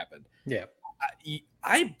exactly what happened. Yeah.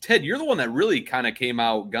 Ted, you're the one that really kind of came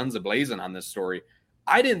out guns a-blazing on this story.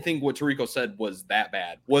 I didn't think what Tirico said was that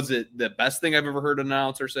bad. Was it the best thing I've ever heard an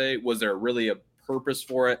announcer say? Was there really a purpose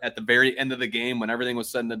for it at the very end of the game when everything was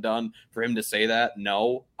said and done for him to say that?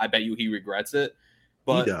 No, I bet you he regrets it.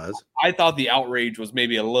 But he does. I thought the outrage was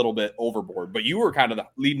maybe a little bit overboard, but you were kind of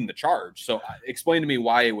leading the charge. So explain to me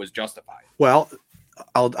why it was justified. Well,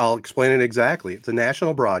 I'll explain it exactly. It's a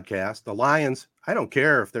national broadcast. The Lions, I don't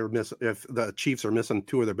care if if the Chiefs are missing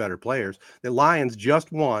 2 of their better players. The Lions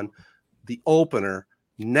just won the opener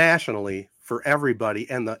nationally for everybody,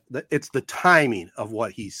 and it's the timing of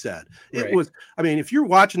what he said. It was, I mean, if you're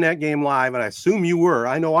watching that game live, and I assume you were,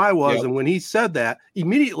 I know I was, and when he said that,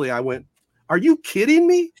 immediately I went, are you kidding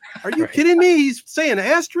me? Are you kidding me? He's saying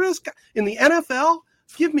asterisk in the NFL?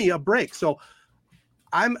 Give me a break. So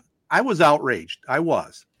I was outraged. I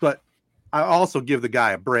was, but I also give the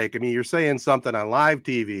guy a break. I mean, you're saying something on live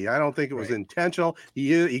TV. I don't think it was intentional.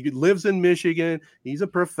 He lives in Michigan. He's a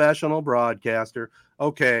professional broadcaster.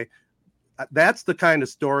 Okay. That's the kind of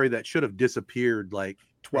story that should have disappeared like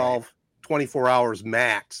 24 hours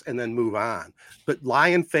max and then move on. But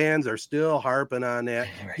Lion fans are still harping on that.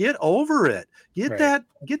 Get over it. Get that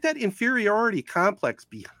inferiority complex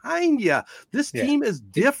behind you. This team is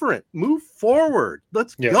different. Move forward.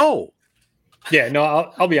 Let's go. Yeah, no,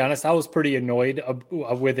 I'll be honest. I was pretty annoyed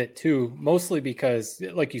with it too, mostly because,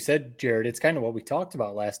 like you said, Jared, it's kind of what we talked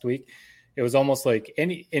about last week. It was almost like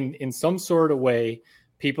in some sort of way,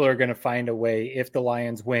 people are going to find a way, if the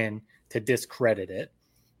Lions win, to discredit it.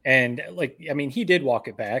 And he did walk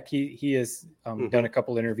it back. He has done a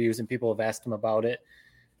couple interviews and people have asked him about it.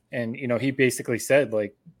 And, he basically said,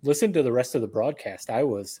 listen to the rest of the broadcast. I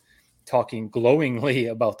was talking glowingly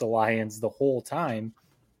about the Lions the whole time.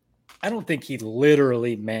 I don't think he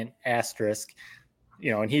literally meant asterisk,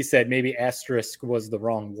 and he said maybe asterisk was the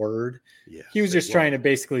wrong word. Yeah, he was just trying to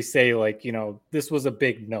basically say, this was a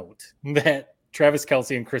big note that Travis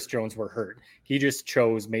Kelce and Chris Jones were hurt. He just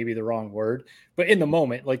chose maybe the wrong word. But in the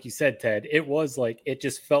moment, like you said, Ted, it was it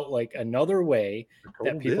just felt like another way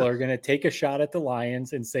that people are going to take a shot at the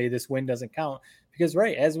Lions and say this win doesn't count. Because,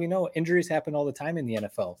 as we know, injuries happen all the time in the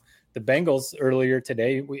NFL. The Bengals earlier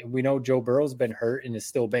today, we know Joe Burrow's been hurt and is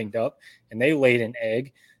still banged up, and they laid an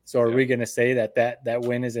egg. So are we going to say that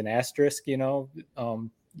win is an asterisk,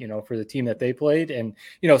 for the team that they played? And,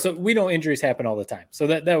 so we know injuries happen all the time. So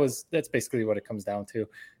that's basically what it comes down to.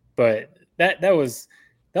 But that was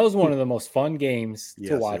one of the most fun games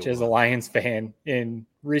to watch as a Lions fan in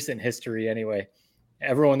recent history anyway.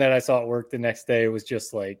 Everyone that I saw at work the next day was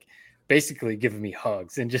just basically giving me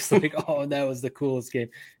hugs and just like, oh, that was the coolest game.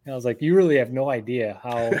 And I was like, you really have no idea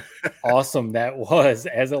how awesome that was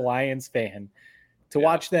as a Lions fan to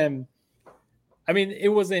watch them. I mean, it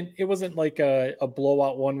wasn't like a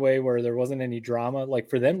blowout one way where there wasn't any drama. Like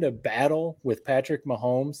for them to battle with Patrick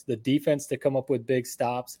Mahomes, the defense to come up with big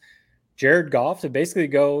stops, Jared Goff to basically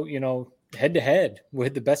go, head to head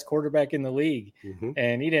with the best quarterback in the league. Mm-hmm.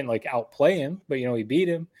 And he didn't like outplay him, but he beat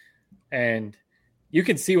him. And you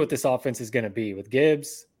can see what this offense is going to be with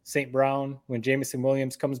Gibbs, St. Brown, when Jamison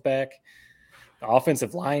Williams comes back. The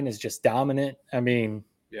offensive line is just dominant. I mean,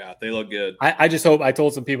 yeah, they look good. I just hope. I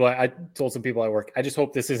told some people at work, I just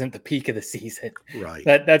hope this isn't the peak of the season. Right.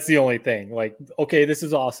 That's the only thing. Like, okay, this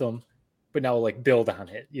is awesome, but now like build on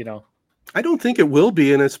it. I don't think it will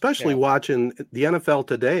be, and especially watching the NFL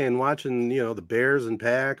today and watching the Bears and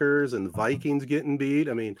Packers and the Vikings getting beat.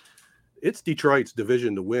 I mean, it's Detroit's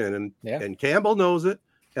division to win, and Campbell knows it.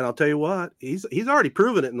 And I'll tell you what, he's already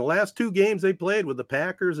proven it in the last 2 games they played with the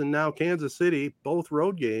Packers and now Kansas City, both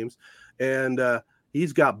road games, and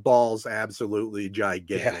he's got balls absolutely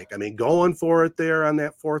gigantic. Yeah. I mean, going for it there on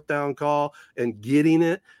that 4th down call and getting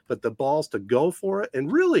it, but the balls to go for it, and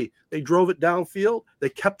really they drove it downfield. They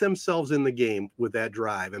kept themselves in the game with that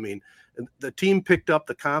drive. I mean, the team picked up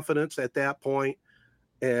the confidence at that point,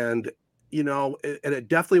 and and it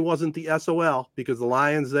definitely wasn't the SOL because the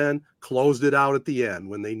Lions then closed it out at the end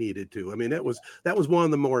when they needed to. I mean, that was one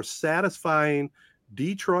of the more satisfying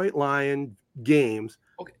Detroit Lion games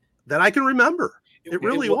that I can remember. It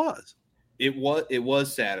really was. It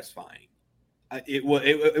was satisfying. It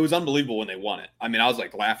was unbelievable when they won it. I mean, I was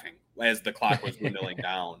like laughing as the clock was dwindling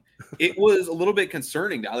down. It was a little bit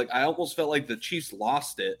concerning. I almost felt like the Chiefs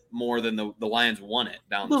lost it more than the Lions won it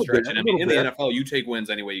down the stretch. And I mean, in the NFL, you take wins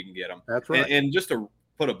any way you can get them. That's right. And just to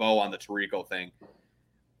put a bow on the Tirico thing,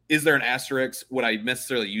 is there an asterisk? Would I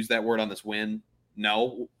necessarily use that word on this win?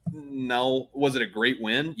 No. Was it a great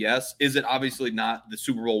win? Yes. Is it obviously not the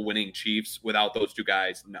Super Bowl winning Chiefs without those 2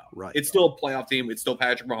 guys? No. Right. It's still a playoff team. It's still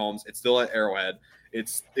Patrick Mahomes. It's still at Arrowhead.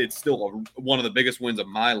 It's still one of the biggest wins of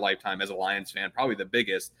my lifetime as a Lions fan, probably the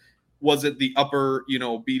biggest. Was it the upper,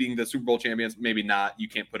 beating the Super Bowl champions? Maybe not. You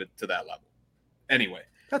can't put it to that level. Anyway.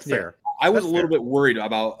 That's fair. I was a little bit worried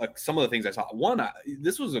about some of the things I saw. One,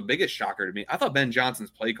 this was the biggest shocker to me. I thought Ben Johnson's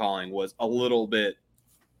play calling was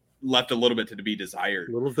left a little bit to be desired.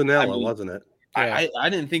 A little vanilla, wasn't it? Yeah. I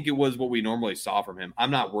didn't think it was what we normally saw from him. I'm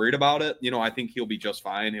not worried about it. I think he'll be just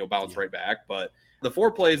fine. He'll bounce right back. But the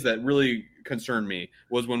 4 plays that really concerned me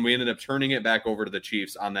was when we ended up turning it back over to the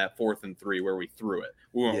Chiefs on that 4th and 3 where we threw it.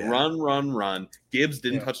 We went run. Gibbs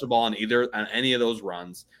didn't touch the ball on any of those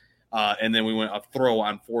runs. And then we went a throw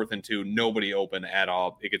on 4th and 2. Nobody open at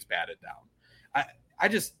all. It gets batted down.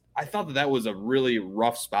 I thought that was a really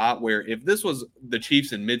rough spot where if this was the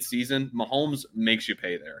Chiefs in midseason, Mahomes makes you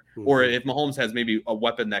pay there. Mm-hmm. Or if Mahomes has maybe a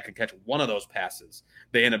weapon that can catch one of those passes,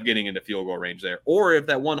 they end up getting into field goal range there. Or if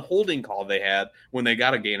that one holding call they had when they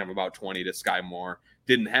got a gain of about 20 to Sky Moore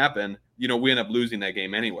didn't happen, we end up losing that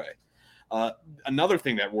game anyway. Another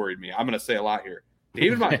thing that worried me, I'm going to say a lot here,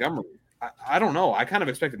 David Montgomery, I don't know. I kind of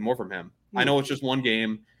expected more from him. I know it's just one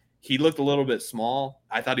game. He looked a little bit small.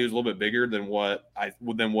 I thought he was a little bit bigger than what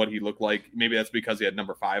he looked like. Maybe that's because he had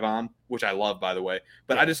number 5 on, which I love, by the way.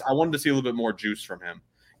 But I wanted to see a little bit more juice from him.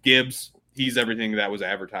 Gibbs, he's everything that was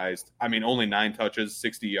advertised. I mean, only 9 touches,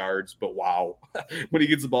 60 yards, but wow. When he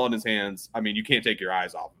gets the ball in his hands, I mean, you can't take your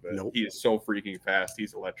eyes off of it. Nope. He is so freaking fast.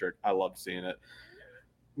 He's electric. I love seeing it.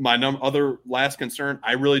 My other last concern,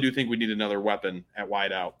 I really do think we need another weapon at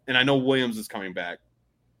wideout. And I know Williams is coming back.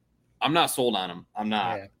 I'm not sold on him. I'm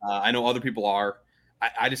not. Yeah. I know other people are.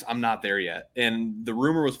 I'm not there yet. And the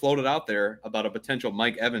rumor was floated out there about a potential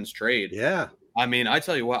Mike Evans trade. Yeah. I mean, I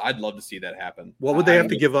tell you what, I'd love to see that happen. What would they have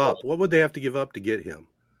to give up? What would they have to give up to get him?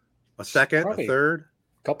 A second, a third?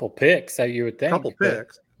 A couple picks, you would think. A couple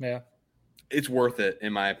picks. Yeah. It's worth it,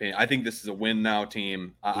 in my opinion. I think this is a win now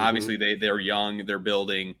team. Obviously, they're young, they're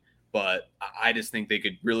building. But I just think they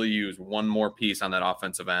could really use one more piece on that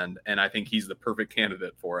offensive end, and I think he's the perfect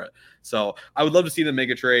candidate for it. So I would love to see them make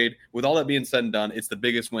a trade. With all that being said and done, it's the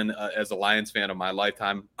biggest win as a Lions fan of my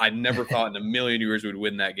lifetime. I never thought in a million years we'd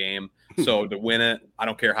win that game. So to win it, I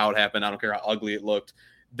don't care how it happened. I don't care how ugly it looked.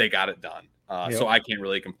 They got it done. So I can't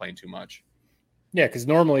really complain too much. Yeah, because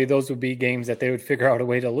normally those would be games that they would figure out a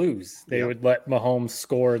way to lose. They would let Mahomes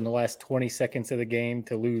score in the last 20 seconds of the game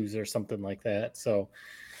to lose or something like that. So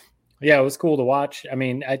yeah, it was cool to watch. I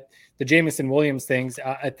mean, the Jamison Williams things,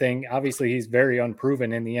 I think obviously he's very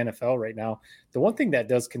unproven in the NFL right now. The one thing that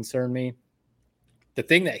does concern me the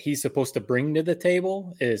thing that he's supposed to bring to the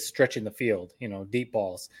table is stretching the field, deep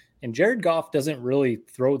balls. And Jared Goff doesn't really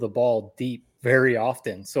throw the ball deep very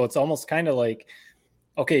often. So it's almost kind of like,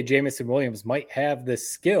 okay, Jamison Williams might have this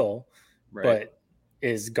skill, but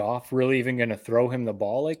is Goff really even going to throw him the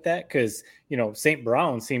ball like that? Because, St.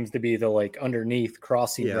 Brown seems to be the like underneath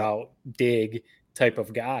crossing route, dig type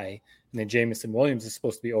of guy. And then Jamison Williams is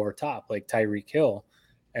supposed to be over top like Tyreek Hill.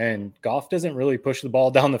 And Goff doesn't really push the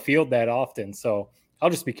ball down the field that often. So I'll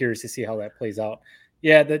just be curious to see how that plays out.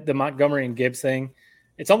 Yeah, the Montgomery and Gibbs thing,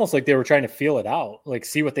 it's almost like they were trying to feel it out, like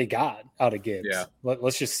see what they got out of Gibbs. Yeah.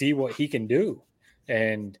 Let's just see what he can do.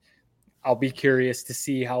 And I'll be curious to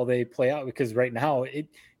see how they play out, because right now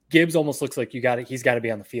Gibbs almost looks like he's got to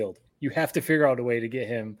be on the field. You have to figure out a way to get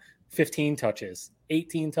him 15 touches,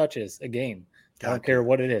 18 touches a game. I don't care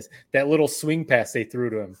what it is. That little swing pass they threw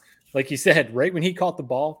to him, like you said, right when he caught the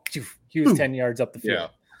ball, he was 10 yards up the field.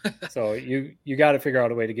 Yeah. So you got to figure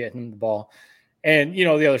out a way to get him the ball. And, the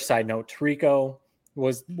other side note, Tirico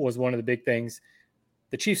was one of the big things.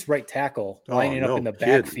 The Chiefs' right tackle lining up in the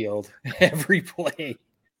backfield every play.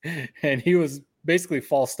 And he was basically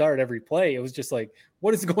false start every play. It was just like,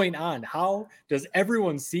 what is going on? How does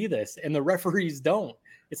everyone see this? And the referees don't.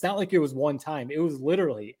 It's not like it was one time. It was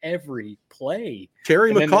literally every play.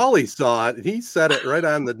 Terry McCauley saw it, and he said it right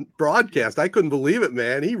on the broadcast. I couldn't believe it,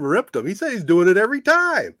 man. He ripped him. He said he's doing it every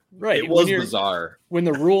time. Right. It was bizarre. When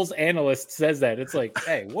the rules analyst says that, it's like,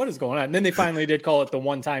 hey, what is going on? And then they finally did call it the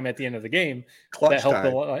one time at the end of the game that helped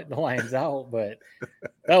the Lions out. But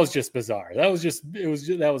that was just bizarre. That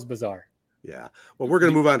was bizarre. Yeah. Well, we're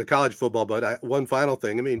going to move on to college football, but one final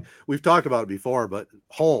thing. I mean, we've talked about it before, but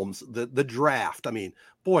Holmes, the draft, I mean,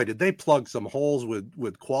 boy, did they plug some holes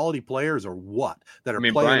with quality players or what that are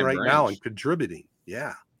playing Brian right Branch. Now and contributing.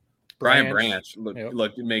 Yeah. Brian Branch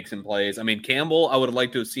look makes some plays. I mean, Campbell, I would have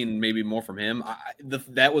liked to have seen maybe more from him.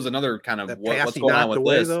 That was another kind of what's going on with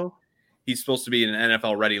this. Though? He's supposed to be an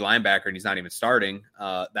NFL ready linebacker and he's not even starting.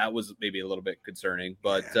 That was maybe a little bit concerning,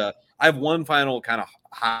 but I have one final kind of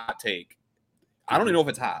hot take. I don't even know if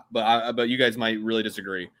it's hot, but you guys might really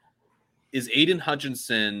disagree. Is Aiden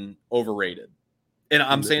Hutchinson overrated? And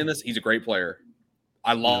I'm saying this, he's a great player.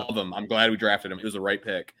 I love him. I'm glad we drafted him. He was the right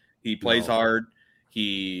pick. He plays hard.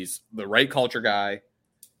 He's the right culture guy.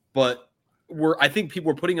 But I think people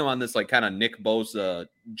were putting him on this like kind of Nick Bosa,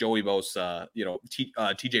 Joey Bosa,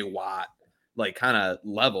 TJ Watt, like kind of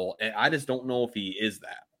level. And I just don't know if he is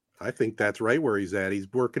that. I think that's right where he's at. He's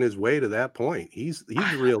working his way to that point. He's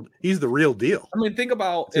real. He's the real deal. I mean, think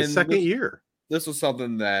about it's his second year. This was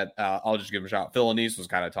something that I'll just give him a shout. Phil Anise was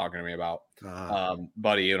kind of talking to me about,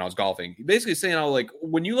 buddy, when I was golfing. Basically saying, like,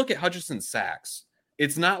 when you look at Hutchinson's sacks,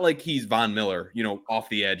 it's not like he's Von Miller, off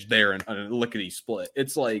the edge there and a lickety split.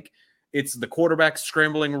 It's like it's the quarterback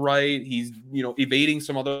scrambling right. He's, evading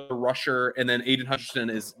some other rusher. And then Aiden Hutchinson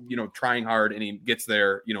is, trying hard and he gets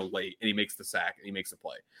there, late and he makes the sack and he makes the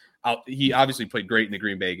play. He obviously played great in the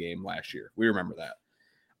Green Bay game last year. We remember that.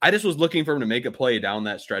 I just was looking for him to make a play down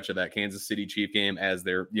that stretch of that Kansas City Chief game as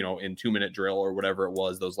they're, in 2-minute drill or whatever it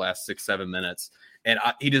was, those last 6-7 minutes. And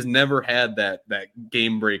he just never had that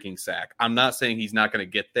game-breaking sack. I'm not saying he's not going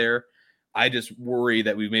to get there. I just worry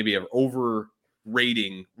that we maybe are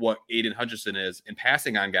overrating what Aiden Hutchinson is and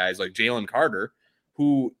passing on guys like Jalen Carter,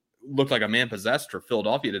 who looked like a man possessed for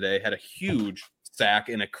Philadelphia today, had a huge sack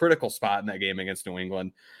in a critical spot in that game against New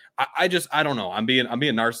England. I don't know. I'm being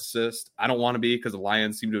narcissist. I don't want to be, because the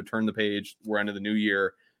Lions seem to have turned the page. We're into the new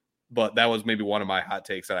year, but that was maybe one of my hot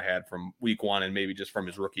takes that I had from week one and maybe just from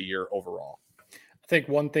his rookie year overall. I think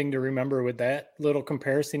one thing to remember with that little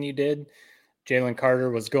comparison you did, Jalen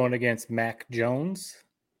Carter was going against Mac Jones,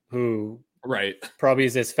 who probably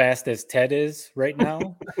is as fast as Ted is right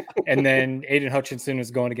now. And then Aiden Hutchinson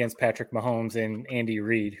was going against Patrick Mahomes and Andy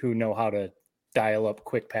Reid, who know how to dial up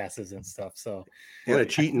quick passes and stuff. So, and a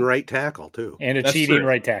cheating right tackle too. And a cheating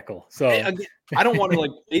right tackle. So I don't want to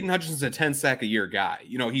Aiden Hutchinson's a 10 sack a year guy.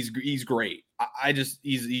 He's great.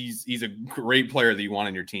 He's a great player that you want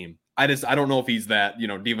on your team. I don't know if he's that,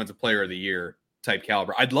 defensive player of the year type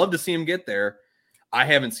caliber. I'd love to see him get there. I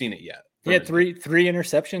haven't seen it yet. He had three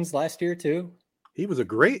interceptions last year too. He was he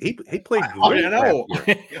played great.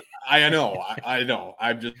 I know.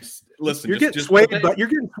 I'm just listen. You're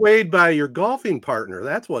getting swayed by your golfing partner.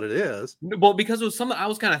 That's what it is. Well, because it was something I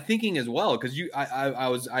was kind of thinking as well. Because I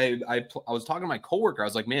was talking to my coworker. I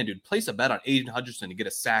was like, man, dude, place a bet on Aiden Hutchinson to get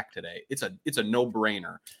a sack today. It's a no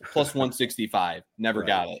brainer. Plus 165. Never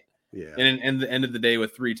got it. Yeah. And the end of the day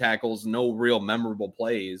with 3 tackles, no real memorable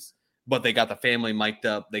plays. but they got the family mic'd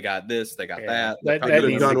up. They got this, they got that. They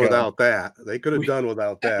could have done without that. They could have done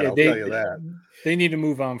without that. I'll tell you that. They need to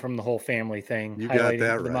move on from the whole family thing. You got that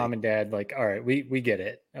right. The mom and dad, like, all right, we get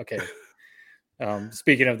it. Okay.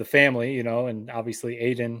 Speaking of the family, and obviously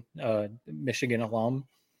Aiden, Michigan alum,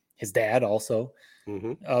 his dad also.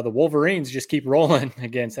 The Wolverines just keep rolling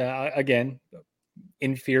against, again,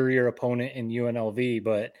 inferior opponent in UNLV.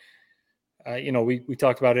 But, we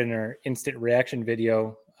talked about it in our instant reaction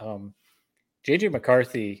video. JJ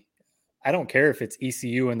McCarthy, I don't care if it's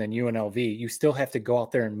ECU and then UNLV, you still have to go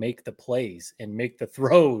out there and make the plays and make the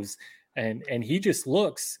throws. And he just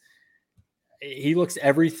looks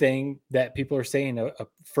everything that people are saying a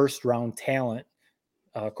first round talent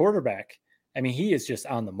quarterback. I mean, he is just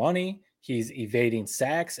on the money. He's evading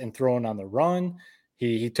sacks and throwing on the run.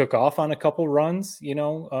 He took off on a couple runs,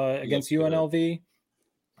 against UNLV,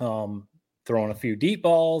 throwing a few deep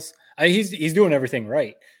balls. He's doing everything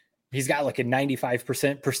right. He's got like a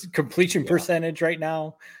 95% completion percentage right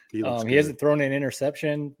now. He hasn't thrown an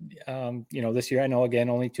interception, this year. I know, again,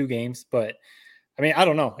 only 2 games, but I mean, I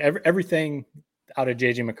don't know. Everything out of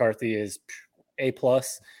JJ McCarthy is A+.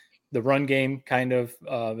 The run game kind of,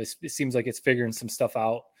 it seems like it's figuring some stuff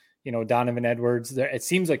out. Donovan Edwards, it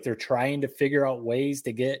seems like they're trying to figure out ways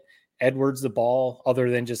to get Edwards the ball other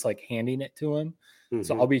than just like handing it to him.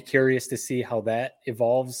 So I'll be curious to see how that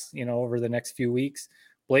evolves, over the next few weeks.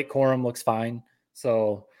 Blake Corum looks fine.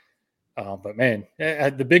 So, but man,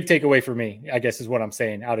 the big takeaway for me, I guess, is what I'm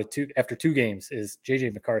saying after 2 games is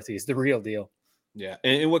JJ McCarthy is the real deal. Yeah.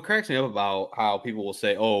 And what cracks me up about how people will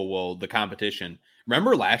say, oh, well, the competition.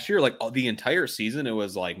 Remember last year, like the entire season, it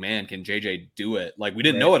was like, man, can JJ do it? Like we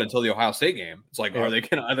didn't know it until the Ohio State game. It's like, are they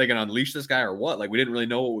gonna unleash this guy or what? Like we didn't really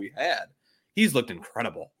know what we had. He's looked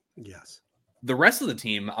incredible. Yes. The rest of the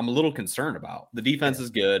team, I'm a little concerned about. The defense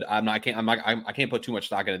is good. I can't put too much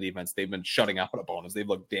stock in the defense. They've been shutting out opponents. They've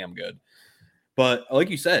looked damn good. But like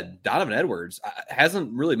you said, Donovan Edwards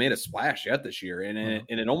hasn't really made a splash yet this year. And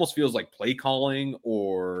it almost feels like play calling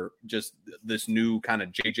or just this new kind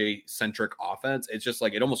of JJ-centric offense. It's just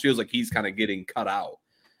like it almost feels like he's kind of getting cut out.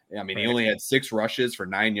 I mean, he only had 6 rushes for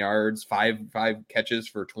 9 yards, 5 catches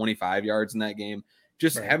for 25 yards in that game.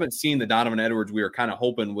 Just haven't seen the Donovan Edwards we were kind of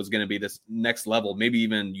hoping was going to be this next level, maybe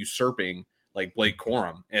even usurping like Blake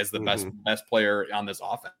Corum as the best player on this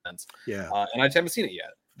offense. Yeah. And I just haven't seen it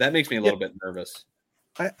yet. That makes me a little bit nervous.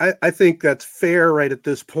 I think that's fair right at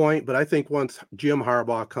this point, but I think once Jim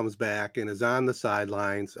Harbaugh comes back and is on the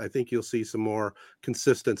sidelines, I think you'll see some more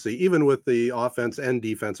consistency, even with the offense and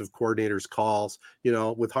defensive coordinators' calls.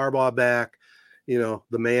 With Harbaugh back, the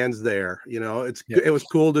man's there. It was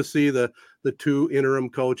cool to see the 2 interim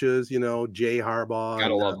coaches, Jay Harbaugh,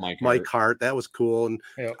 gotta love Mike Hart. That was cool. And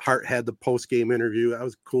Hart had the post-game interview. That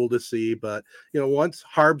was cool to see. But, once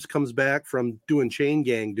Harbs comes back from doing chain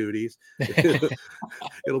gang duties,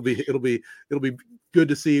 it'll be good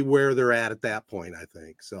to see where they're at that point, I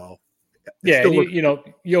think. So, yeah.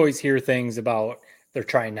 You always hear things about they're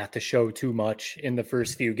trying not to show too much in the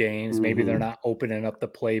first few games. Maybe they're not opening up the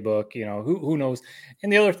playbook, who knows?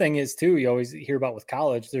 And the other thing is too, you always hear about with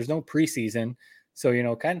college, there's no preseason. So,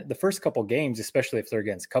 kind of the first couple games, especially if they're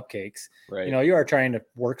against cupcakes, you are trying to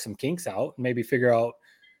work some kinks out and maybe figure out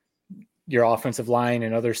your offensive line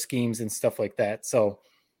and other schemes and stuff like that. So,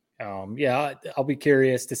 I'll be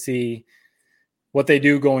curious to see what they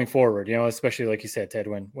do going forward, especially like you said, Ted,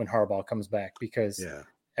 when Harbaugh comes back, because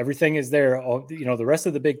everything is there. The rest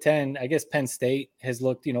of the Big Ten, I guess Penn State has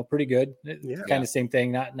looked, pretty good. Kind of same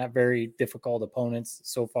thing, not very difficult opponents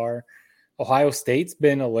so far. Ohio State's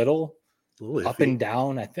been a little up and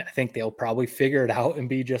down. I think they'll probably figure it out and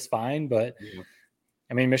be just fine. But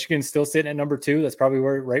I mean, Michigan's still sitting at number 2. That's probably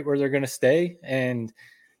right where they're going to stay. And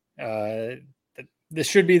this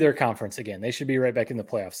should be their conference again. They should be right back in the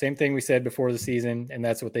playoffs. Same thing we said before the season, and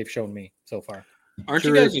that's what they've shown me so far. Aren't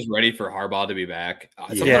you guys just ready for Harbaugh to be back?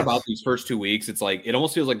 Something about these first 2 weeks, it's like it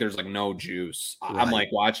almost feels like there's like no juice. I'm like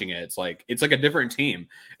watching it. It's like a different team,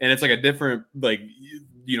 and it's like a different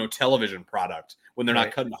television product when they're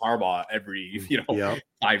not cutting Harbaugh every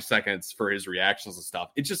 5 seconds for his reactions and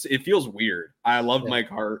stuff. It feels weird. I love Mike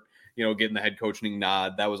Hart, getting the head coaching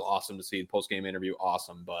nod. That was awesome to see. The post game interview,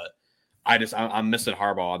 awesome. But I'm missing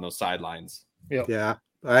Harbaugh on those sidelines. Yeah.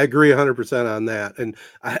 I agree 100% on that. And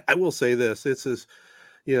I will say this is,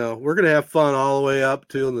 we're going to have fun all the way up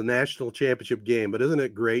to the national championship game, but isn't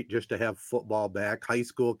it great just to have football back, high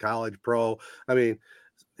school, college, pro? I memean,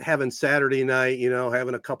 having Saturday night,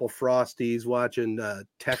 having a couple Frosties, watching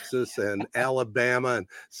Texas and Alabama and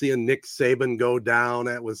seeing Nick Saban go down.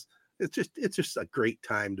 It's just a great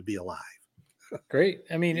time to be alive. Great.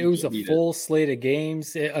 I mean, it was a full slate of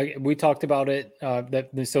games. We talked about it.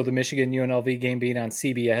 So the Michigan UNLV game being on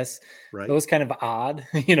CBS, right? It was kind of odd.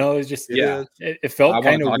 It was just it felt I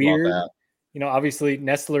kind of weird. Obviously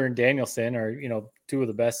Nestler and Danielson are two of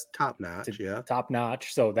the best, top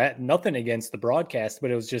notch. So that nothing against the broadcast, but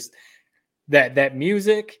it was just that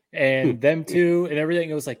music and them two and everything.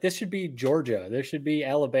 It was like, this should be Georgia. There should be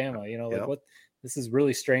Alabama. Like what. This is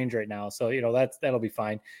really strange right now. So, that'll be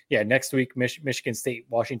fine. Yeah. Next week, Michigan State,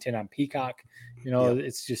 Washington on Peacock,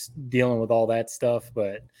 it's just dealing with all that stuff,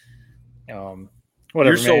 but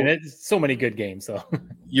whatever, man. It's so many good games. So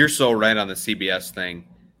you're so right on the CBS thing.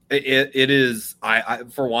 It is. I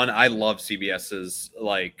for one, I love CBS's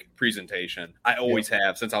presentation. I always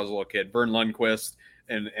have since I was a little kid. Vern Lundquist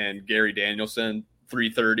and Gary Danielson,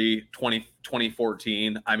 3:30,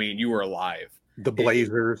 2014. I mean, you were alive. The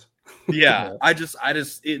Blazers. Yeah,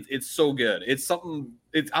 it's so good. It's something.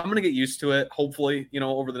 I'm gonna get used to it. Hopefully,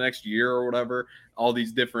 over the next year or whatever. All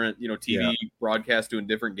these different, TV broadcasts doing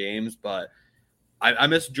different games. But I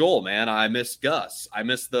miss Joel, man. I miss Gus. I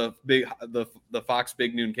miss the Fox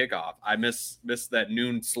Big Noon kickoff. I miss that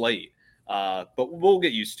noon slate. But we'll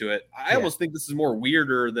get used to it. I almost think this is more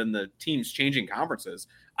weirder than the teams changing conferences.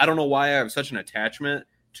 I don't know why I have such an attachment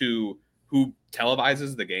to who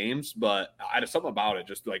televises the games, but something about it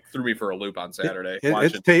just threw me for a loop on Saturday.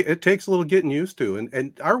 It takes a little getting used to.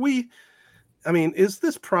 And are we, is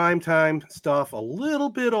this primetime stuff a little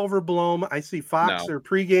bit overblown? I see Fox, their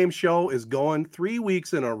pregame show is going 3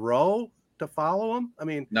 weeks in a row to follow them.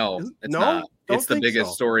 No, it's not. It's the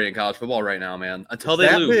biggest story in college football right now, man. Until they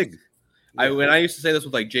lose. Big. When I used to say this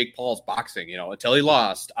with Jake Paul's boxing, until he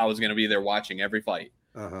lost, I was going to be there watching every fight.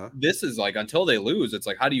 This is until they lose, it's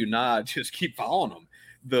how do you not just keep following them?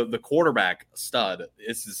 The quarterback stud,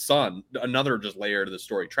 it's his son, another just layer to the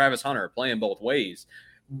story. Travis Hunter playing both ways.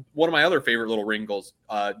 One of my other favorite little wrinkles,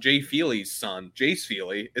 Jay Feely's son, Jace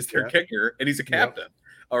Feely, is their kicker, and he's a captain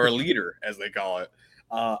or a leader, as they call it.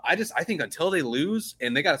 I think until they lose,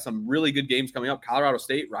 and they got some really good games coming up. Colorado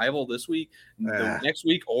State rival this week, next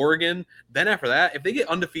week Oregon. Then after that, if they get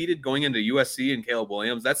undefeated going into USC and Caleb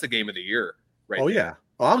Williams, that's the game of the year. Right there.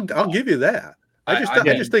 I'll give you that. I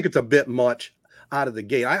just think it's a bit much out of the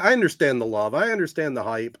gate. I understand the love, I understand the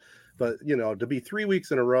hype, but to be 3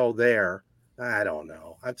 weeks in a row there, I don't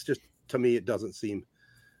know. That's just, to me, it doesn't seem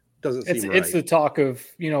right. It's the talk of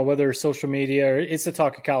whether social media or it's the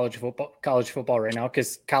talk of college football right now,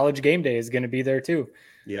 because College Game Day is going to be there too.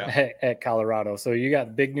 At Colorado. So you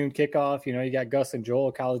got big noon kickoff, you got Gus and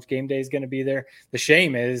Joel. College Game Day is going to be there. The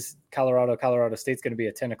shame is Colorado State's going to be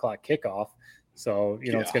a 10 o'clock kickoff. So,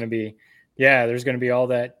 it's going to be, there's going to be all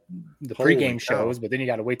the pregame shows, but then you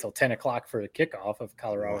got to wait till 10 o'clock for the kickoff of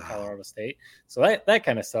Colorado State. So that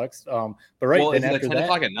kind of sucks. But is it 10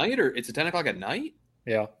 o'clock at night, or it's a 10 o'clock at night?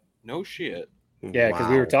 Yeah. No shit. Yeah. Cause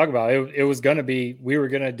we were talking about it was going to be, we were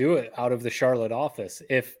going to do it out of the Charlotte office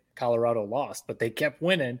if Colorado lost, but they kept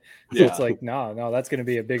winning. So it's no, that's going to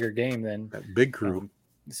be a bigger game than that big crew.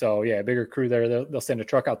 Bigger crew there. They'll send a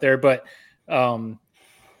truck out there, but,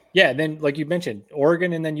 then like you mentioned,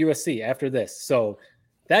 Oregon and then USC after this. So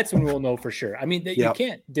that's when we'll know for sure. You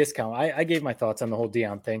can't discount. I gave my thoughts on the whole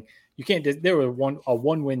Deion thing. You can't. They were a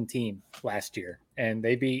one-win team last year, and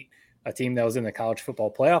they beat a team that was in the college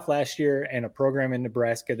football playoff last year and a program in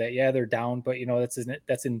Nebraska that they're down, but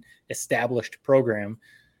that's an established program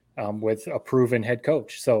with a proven head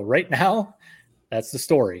coach. So right now, that's the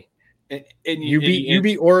story. And you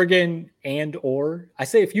beat Oregon I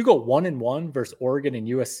say if you go 1-1 versus Oregon and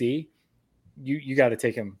USC, you got to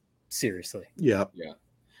take them seriously. Yeah.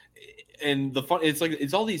 And the fun,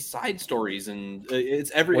 it's all these side stories, and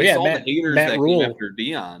it's all the haters that came after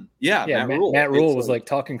Deion. Matt Rule was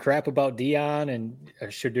talking crap about Deion, and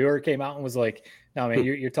Shedeur came out and was like, "No, man,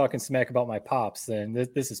 you're talking smack about my pops, and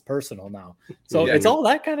this is personal now." So it's all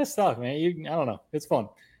that kind of stuff, man. I don't know, it's fun.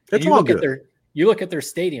 It's all good. You look at their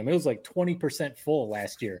stadium; it was 20% full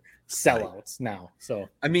last year. Sellouts now. So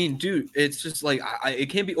dude, it's just it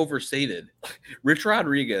can't be overstated. Rich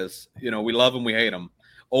Rodriguez, we love him, we hate him.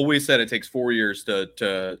 Always said it takes 4 years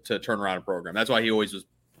to turn around a program. That's why he always was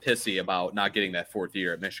pissy about not getting that fourth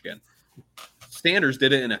year at Michigan. Sanders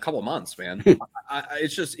did it in a couple of months, man.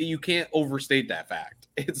 It's just, you can't overstate that fact.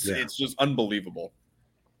 It's just unbelievable.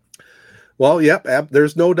 Well,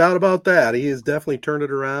 there's no doubt about that. He has definitely turned it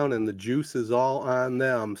around, and the juice is all on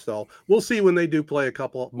them. So we'll see when they do play a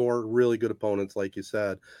couple more really good opponents, like you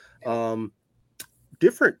said.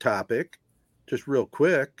 Different topic, just real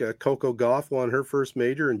quick. Coco Gauff won her first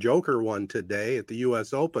major, and Joker won today at the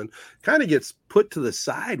U.S. Open. Kind of gets put to the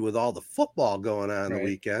side with all the football going on the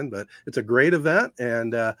weekend, but it's a great event.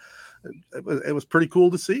 And it was pretty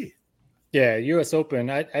cool to see. Yeah, U.S. Open,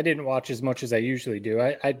 I didn't watch as much as I usually do.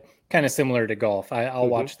 I kind of similar to golf. I'll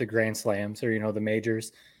watch the Grand Slams or, the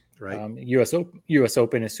majors. Right. U.S.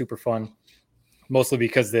 Open is super fun, mostly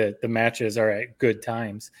because the matches are at good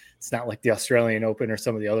times. It's not like the Australian Open or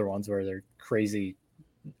some of the other ones where they're crazy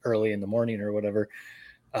early in the morning or whatever.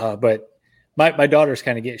 But my daughter's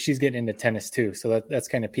she's getting into tennis too. So that's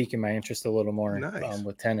kind of piquing my interest a little more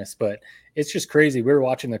with tennis. But it's just crazy. We were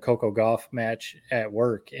watching the Coco Gauff match at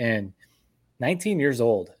work, and 19 years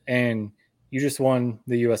old, and you just won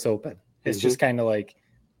the U.S. Open. It's just kind of like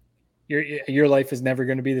your life is never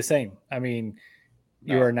going to be the same. I mean,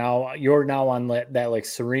 you're now on that like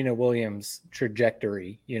Serena Williams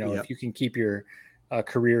trajectory. If you can keep your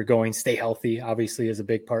career going, stay healthy, obviously is a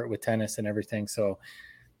big part with tennis and everything. So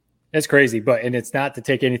it's crazy, and it's not to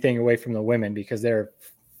take anything away from the women because they're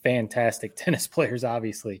fantastic tennis players.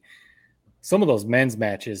 Obviously, some of those men's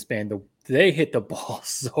matches, man, they hit the ball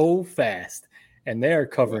so fast. And they are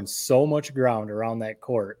covering so much ground around that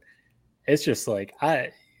court. It's just like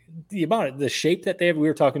the shape that they have. We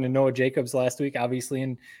were talking to Noah Jacobs last week, obviously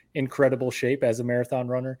in incredible shape as a marathon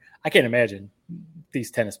runner. I can't imagine these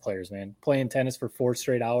tennis players, man, playing tennis for 4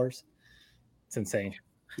 straight hours. It's insane.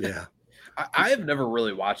 Yeah. I have never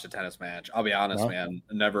really watched a tennis match. I'll be honest, man.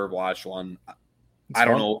 Never watched one. I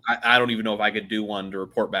don't know. I don't even know if I could do one to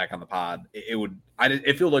report back on the pod. It would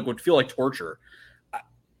feel like torture.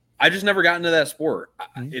 I just never got into that sport.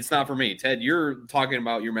 It's not for me. Ted, you're talking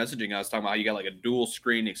about your messaging. I was talking about how you got like a dual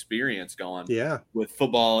screen experience going with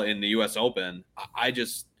football in the U.S. Open. I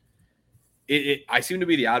seem to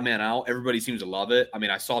be the odd man out. Everybody seems to love it. I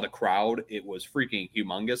mean, I saw the crowd. It was freaking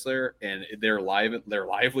humongous there, and they're lively.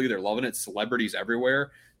 They're loving it. Celebrities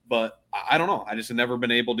everywhere. But I don't know. I just have never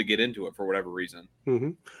been able to get into it for whatever reason. Mm-hmm.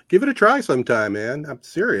 Give it a try sometime, man. I'm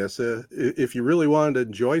serious. If you really wanted to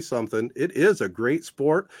enjoy something, it is a great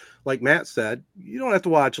sport. Like Matt said, you don't have to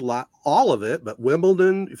watch all of it, but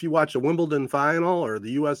Wimbledon, if you watch the Wimbledon final or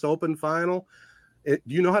the U.S. Open final, do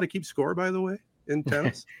you know how to keep score, by the way, in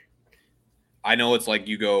tennis? I know it's like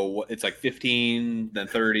it's like 15, then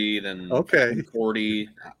 30, then 40.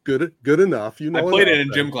 Good enough. I played it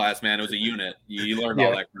in gym class, man. It was a unit. You learned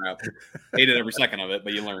all that crap. Hated every second of it,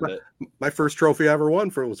 but you learned it. My first trophy I ever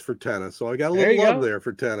won was for tennis, so I got a little love there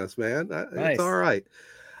for tennis, man. Nice. It's all right.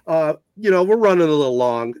 We're running a little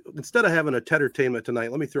long. Instead of having a Tedtertainment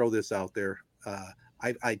tonight, let me throw this out there.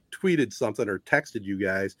 I tweeted something or texted you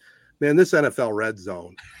guys. Man, this NFL Red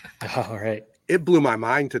Zone. All right. It blew my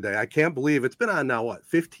mind today. I can't believe it's been on now,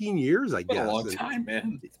 15 years, I guess. A long time,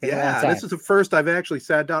 man. Yeah, this is the first I've actually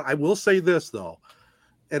sat down. I will say this, though,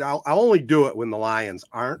 and I'll only do it when the Lions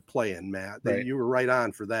aren't playing, Matt. Right. You were right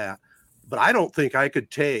on for that. But I don't think I could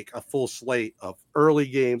take a full slate of early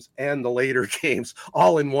games and the later games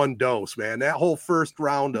all in one dose, man. That whole first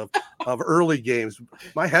round of early games,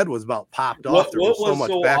 my head was about popped off. There was so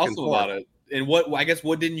much back and forth about it? And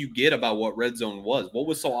what didn't you get about what Red Zone was? What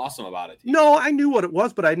was so awesome about it? No, I knew what it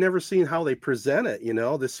was, but I'd never seen how they present it.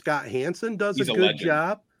 This Scott Hansen does a good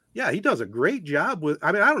job. Yeah, he does a great job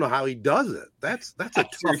I don't know how he does it. That's a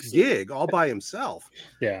tough gig all by himself.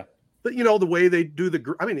 Yeah. But the way they do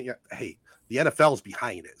hey, the NFL's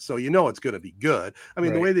behind it, so it's going to be good. I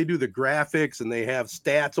mean, the way they do the graphics and they have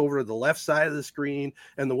stats over to the left side of the screen,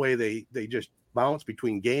 and the way they just bounce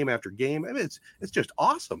between game after game. I mean, it's just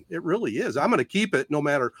awesome. It really is. I'm going to keep it no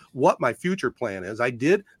matter what my future plan is. I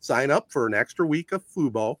did sign up for an extra week of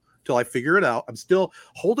Fubo till I figure it out. I'm still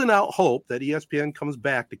holding out hope that ESPN comes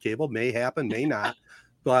back to cable. May happen, may not.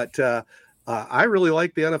 But I really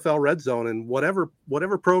like the NFL Red Zone, and whatever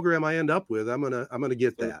program I end up with, I'm gonna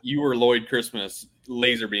get that. You were Lloyd Christmas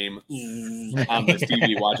laser beam on this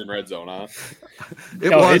TV watching Red Zone, huh?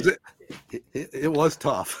 It was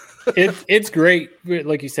tough. It's great,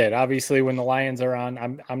 like you said. Obviously, when the Lions are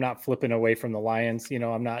on, I'm not flipping away from the Lions.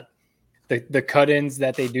 I'm not the cut-ins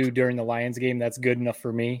that they do during the Lions game. That's good enough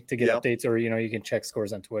for me to get updates, or you can check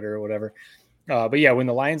scores on Twitter or whatever. But yeah, when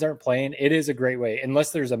the Lions aren't playing, it is a great way,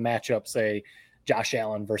 unless there's a matchup, say Josh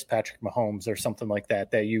Allen versus Patrick Mahomes or something like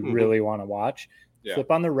that you really want to watch.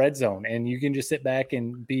 Flip on the Red Zone, and you can just sit back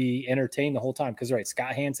and be entertained the whole time. Because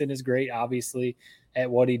Scott Hansen is great, obviously, at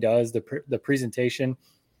what he does. The presentation,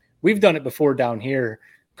 we've done it before down here.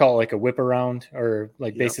 Call it like a whip around or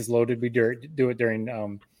like bases loaded. We do it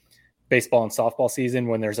during baseball and softball season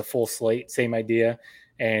when there's a full slate. Same idea.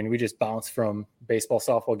 And we just bounce from baseball,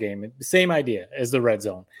 softball game. Same idea as the Red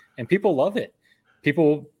Zone. And people love it.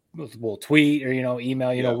 People will tweet or,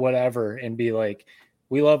 email, whatever, and be like,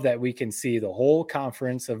 we love that we can see the whole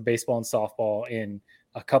conference of baseball and softball in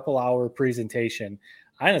a couple hour presentation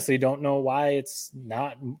I honestly don't know why it's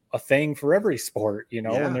not a thing for every sport,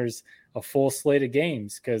 when there's a full slate of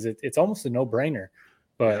games, because it's almost a no-brainer.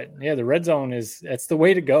 But the red zone that's the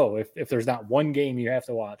way to go. If there's not one game you have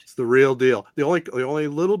to watch, it's the real deal. The only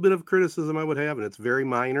little bit of criticism I would have, and it's very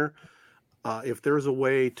minor, if there's a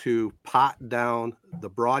way to pot down the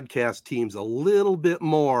broadcast teams a little bit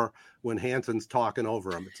more when Hanson's talking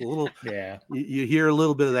over them, it's a little you hear a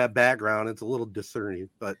little bit of that background. It's a little discerning,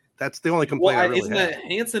 but that's the only complaint I really have. That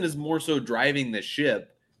Hanson is more so driving the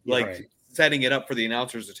ship, setting it up for the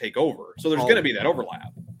announcers to take over. So there's going to be that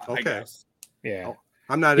overlap. Okay. I guess. Yeah.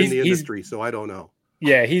 I'm not in the industry, so I don't know.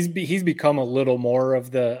 Yeah, he's become a little more of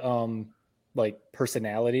the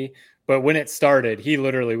personality. But when it started, he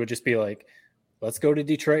literally would just be like, let's go to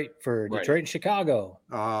Detroit for Detroit and Chicago.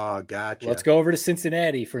 Oh, gotcha. Let's go over to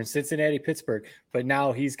Cincinnati for Cincinnati, Pittsburgh. But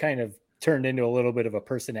now he's kind of turned into a little bit of a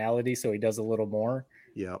personality, so he does a little more.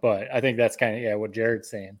 Yeah. But I think that's kind of what Jared's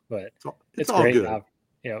saying. But it's all great.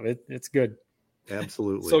 Good. It's good.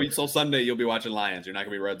 Absolutely. So Sunday you'll be watching Lions. You're not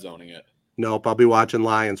going to be red zoning it. Nope, I'll be watching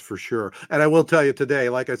Lions for sure. And I will tell you today,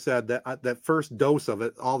 like I said, that first dose of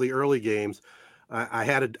it, all the early games, I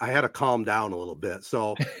had to calm down a little bit.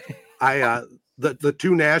 So the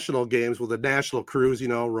two national games with the national crews,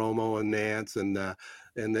 Romo and Nance and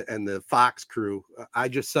the Fox crew, I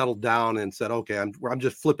just settled down and said, okay, I'm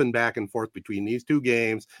just flipping back and forth between these two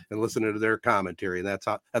games and listening to their commentary. And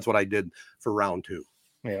that's what I did for round 2.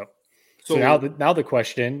 Yeah. So now the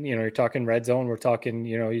question, you're talking red zone. We're talking,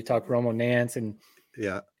 you talk Romo, Nance, and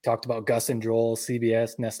talked about Gus and Joel,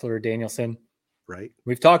 CBS, Nestler, Danielson. Right.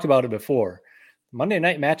 We've talked about it before. Monday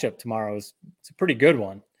night matchup tomorrow it's a pretty good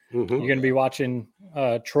one. Mm-hmm. You're going to be watching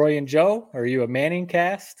Troy and Joe. Are you a Manning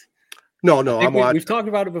cast? No, I'm watching. We've talked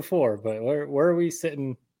about it before, but where are we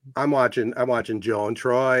sitting? I'm watching Joe and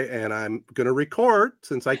Troy, and I'm going to record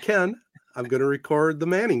since I can. I'm going to record the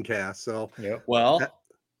Manning cast. So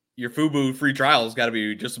your FUBU free trial has got to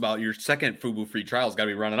be just about your second FUBU free trial has got to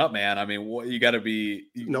be running up, man. I mean, you got to be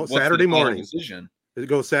Saturday morning. Decision? It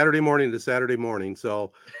goes Saturday morning to Saturday morning.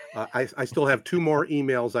 So I still have 2 more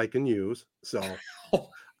emails I can use. So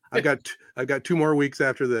I've got 2 more weeks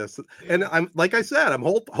after this, and I'm like I said, I'm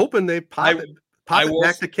hoping they pop it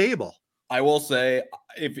back to cable. I will say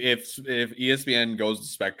if ESPN goes to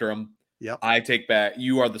Spectrum. Yep. I take back.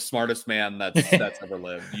 You are the smartest man that's ever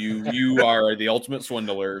lived. You are the ultimate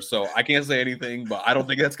swindler. So I can't say anything, but I don't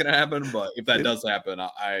think that's going to happen. But if that does happen,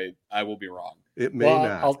 I will be wrong. It may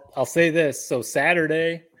not. I'll say this. So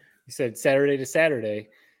Saturday, you said Saturday to Saturday,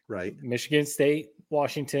 right? Michigan State,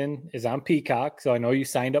 Washington is on Peacock. So I know you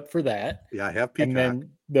signed up for that. Yeah, I have Peacock. And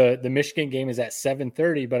then the Michigan game is at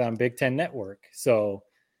 7:30, but on Big Ten Network. So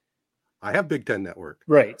I have Big Ten Network.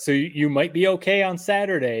 Right. So you might be okay on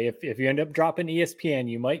Saturday. If you end up dropping ESPN,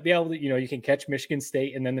 you might be able to, you can catch Michigan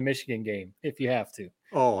State and then the Michigan game if you have to.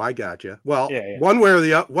 Oh, I got you. Well, one way or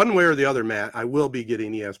the other, Matt, I will be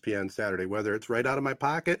getting ESPN Saturday, whether it's right out of my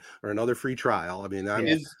pocket or another free trial. I mean,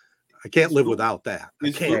 I can't live without that.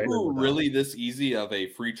 Is FUBU really this easy of a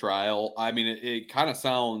free trial? I mean, it kind of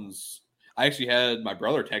sounds. I actually had my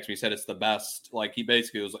brother text me, said it's the best. Like he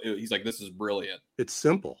basically he's like, this is brilliant. It's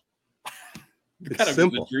simple. It's kind of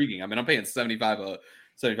simple. Intriguing. I mean, I'm paying $75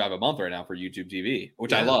 a month right now for YouTube TV,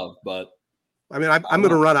 which I love, but I mean, I'm going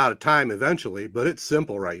to run out of time eventually, but it's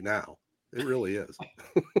simple right now. It really is.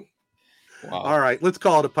 Wow. All right, let's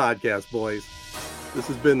call it a podcast, boys. This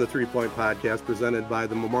has been the 3 Point Podcast presented by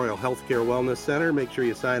the Memorial Healthcare Wellness Center. Make sure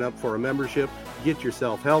you sign up for a membership. Get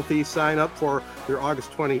yourself healthy. Sign up for their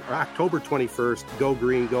October 21st Go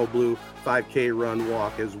Green, Go Blue 5K run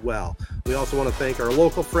walk as well. We also want to thank our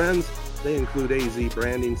local friends. They include AZee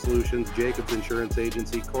Branding Solutions, Jacobs Insurance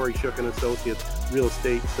Agency, Kori Shook Associates Real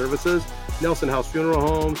Estate Services, Nelson House Funeral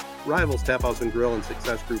Homes, Rivals Taphouse Grille, and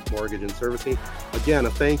Success Group Mortgage and Servicing. Again,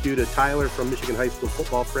 a thank you to Tyler from Michigan High School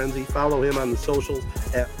Football Frenzy. Follow him on the socials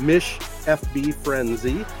at MishFB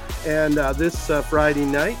Frenzy. And this Friday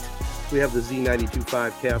night, we have the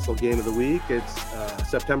Z92.5 Castle Game of the Week. It's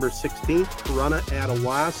September 16th, Corunna at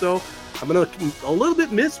Owasso. I'm going to a little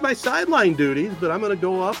bit miss my sideline duties, but I'm going to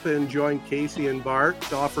go up and join Casey and Bart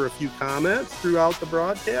to offer a few comments throughout the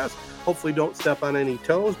broadcast. Hopefully don't step on any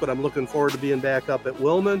toes, but I'm looking forward to being back up at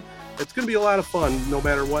Wilman. It's going to be a lot of fun no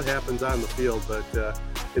matter what happens on the field, but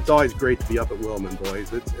it's always great to be up at Wilman,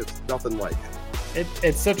 boys. It's nothing like it.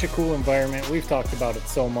 It's such a cool environment. We've talked about it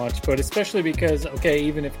so much, but especially because,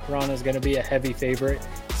 even if Corunna is going to be a heavy favorite,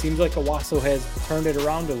 it seems like Owasso has turned it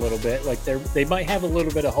around a little bit. Like they might have a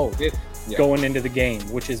little bit of hope going into the game,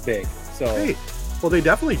 which is big. So, well, they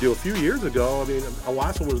definitely do. A few years ago, I mean,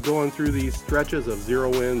 Owasso was going through these stretches of 0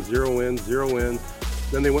 wins.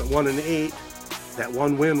 Then they went 1-8, that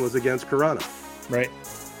one win was against Corunna. Right.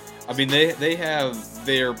 I mean,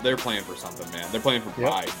 they're playing for something, man. They're playing for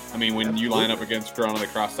pride. Yep. I mean, when you line up against Corunna, the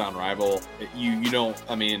crosstown rival, you don't.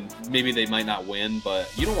 I mean, maybe they might not win, but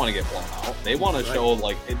you don't want to get blown out. They want to show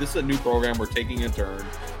like, hey, this is a new program. We're taking a turn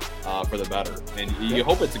for the better, and you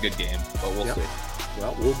hope it's a good game, but we'll see.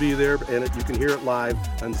 Well, we'll be there, and you can hear it live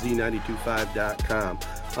on Z925.com.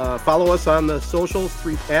 Follow us on the socials,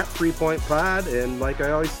 at 3 Point Pod, and like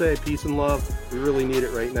I always say, peace and love. We really need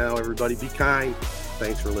it right now. Everybody, be kind.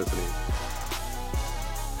 Thanks for listening.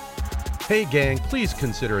 Hey gang, please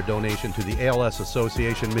consider a donation to the ALS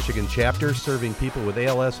Association Michigan chapter, serving people with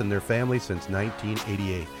ALS and their families since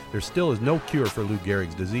 1988. There still is no cure for Lou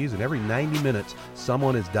Gehrig's disease, and every 90 minutes,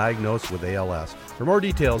 someone is diagnosed with ALS. For more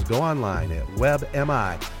details, go online at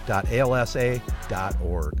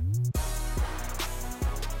webmi.alsa.org.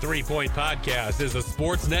 3 Point Podcast is a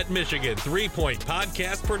SportsNet Michigan 3 Point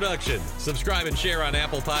Podcast production. Subscribe and share on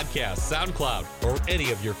Apple Podcasts, SoundCloud, or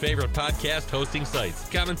any of your favorite podcast hosting sites.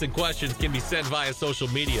 Comments and questions can be sent via social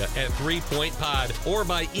media at 3 Point Pod or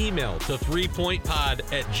by email to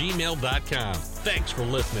 3pointpod@gmail.com. Thanks for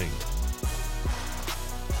listening.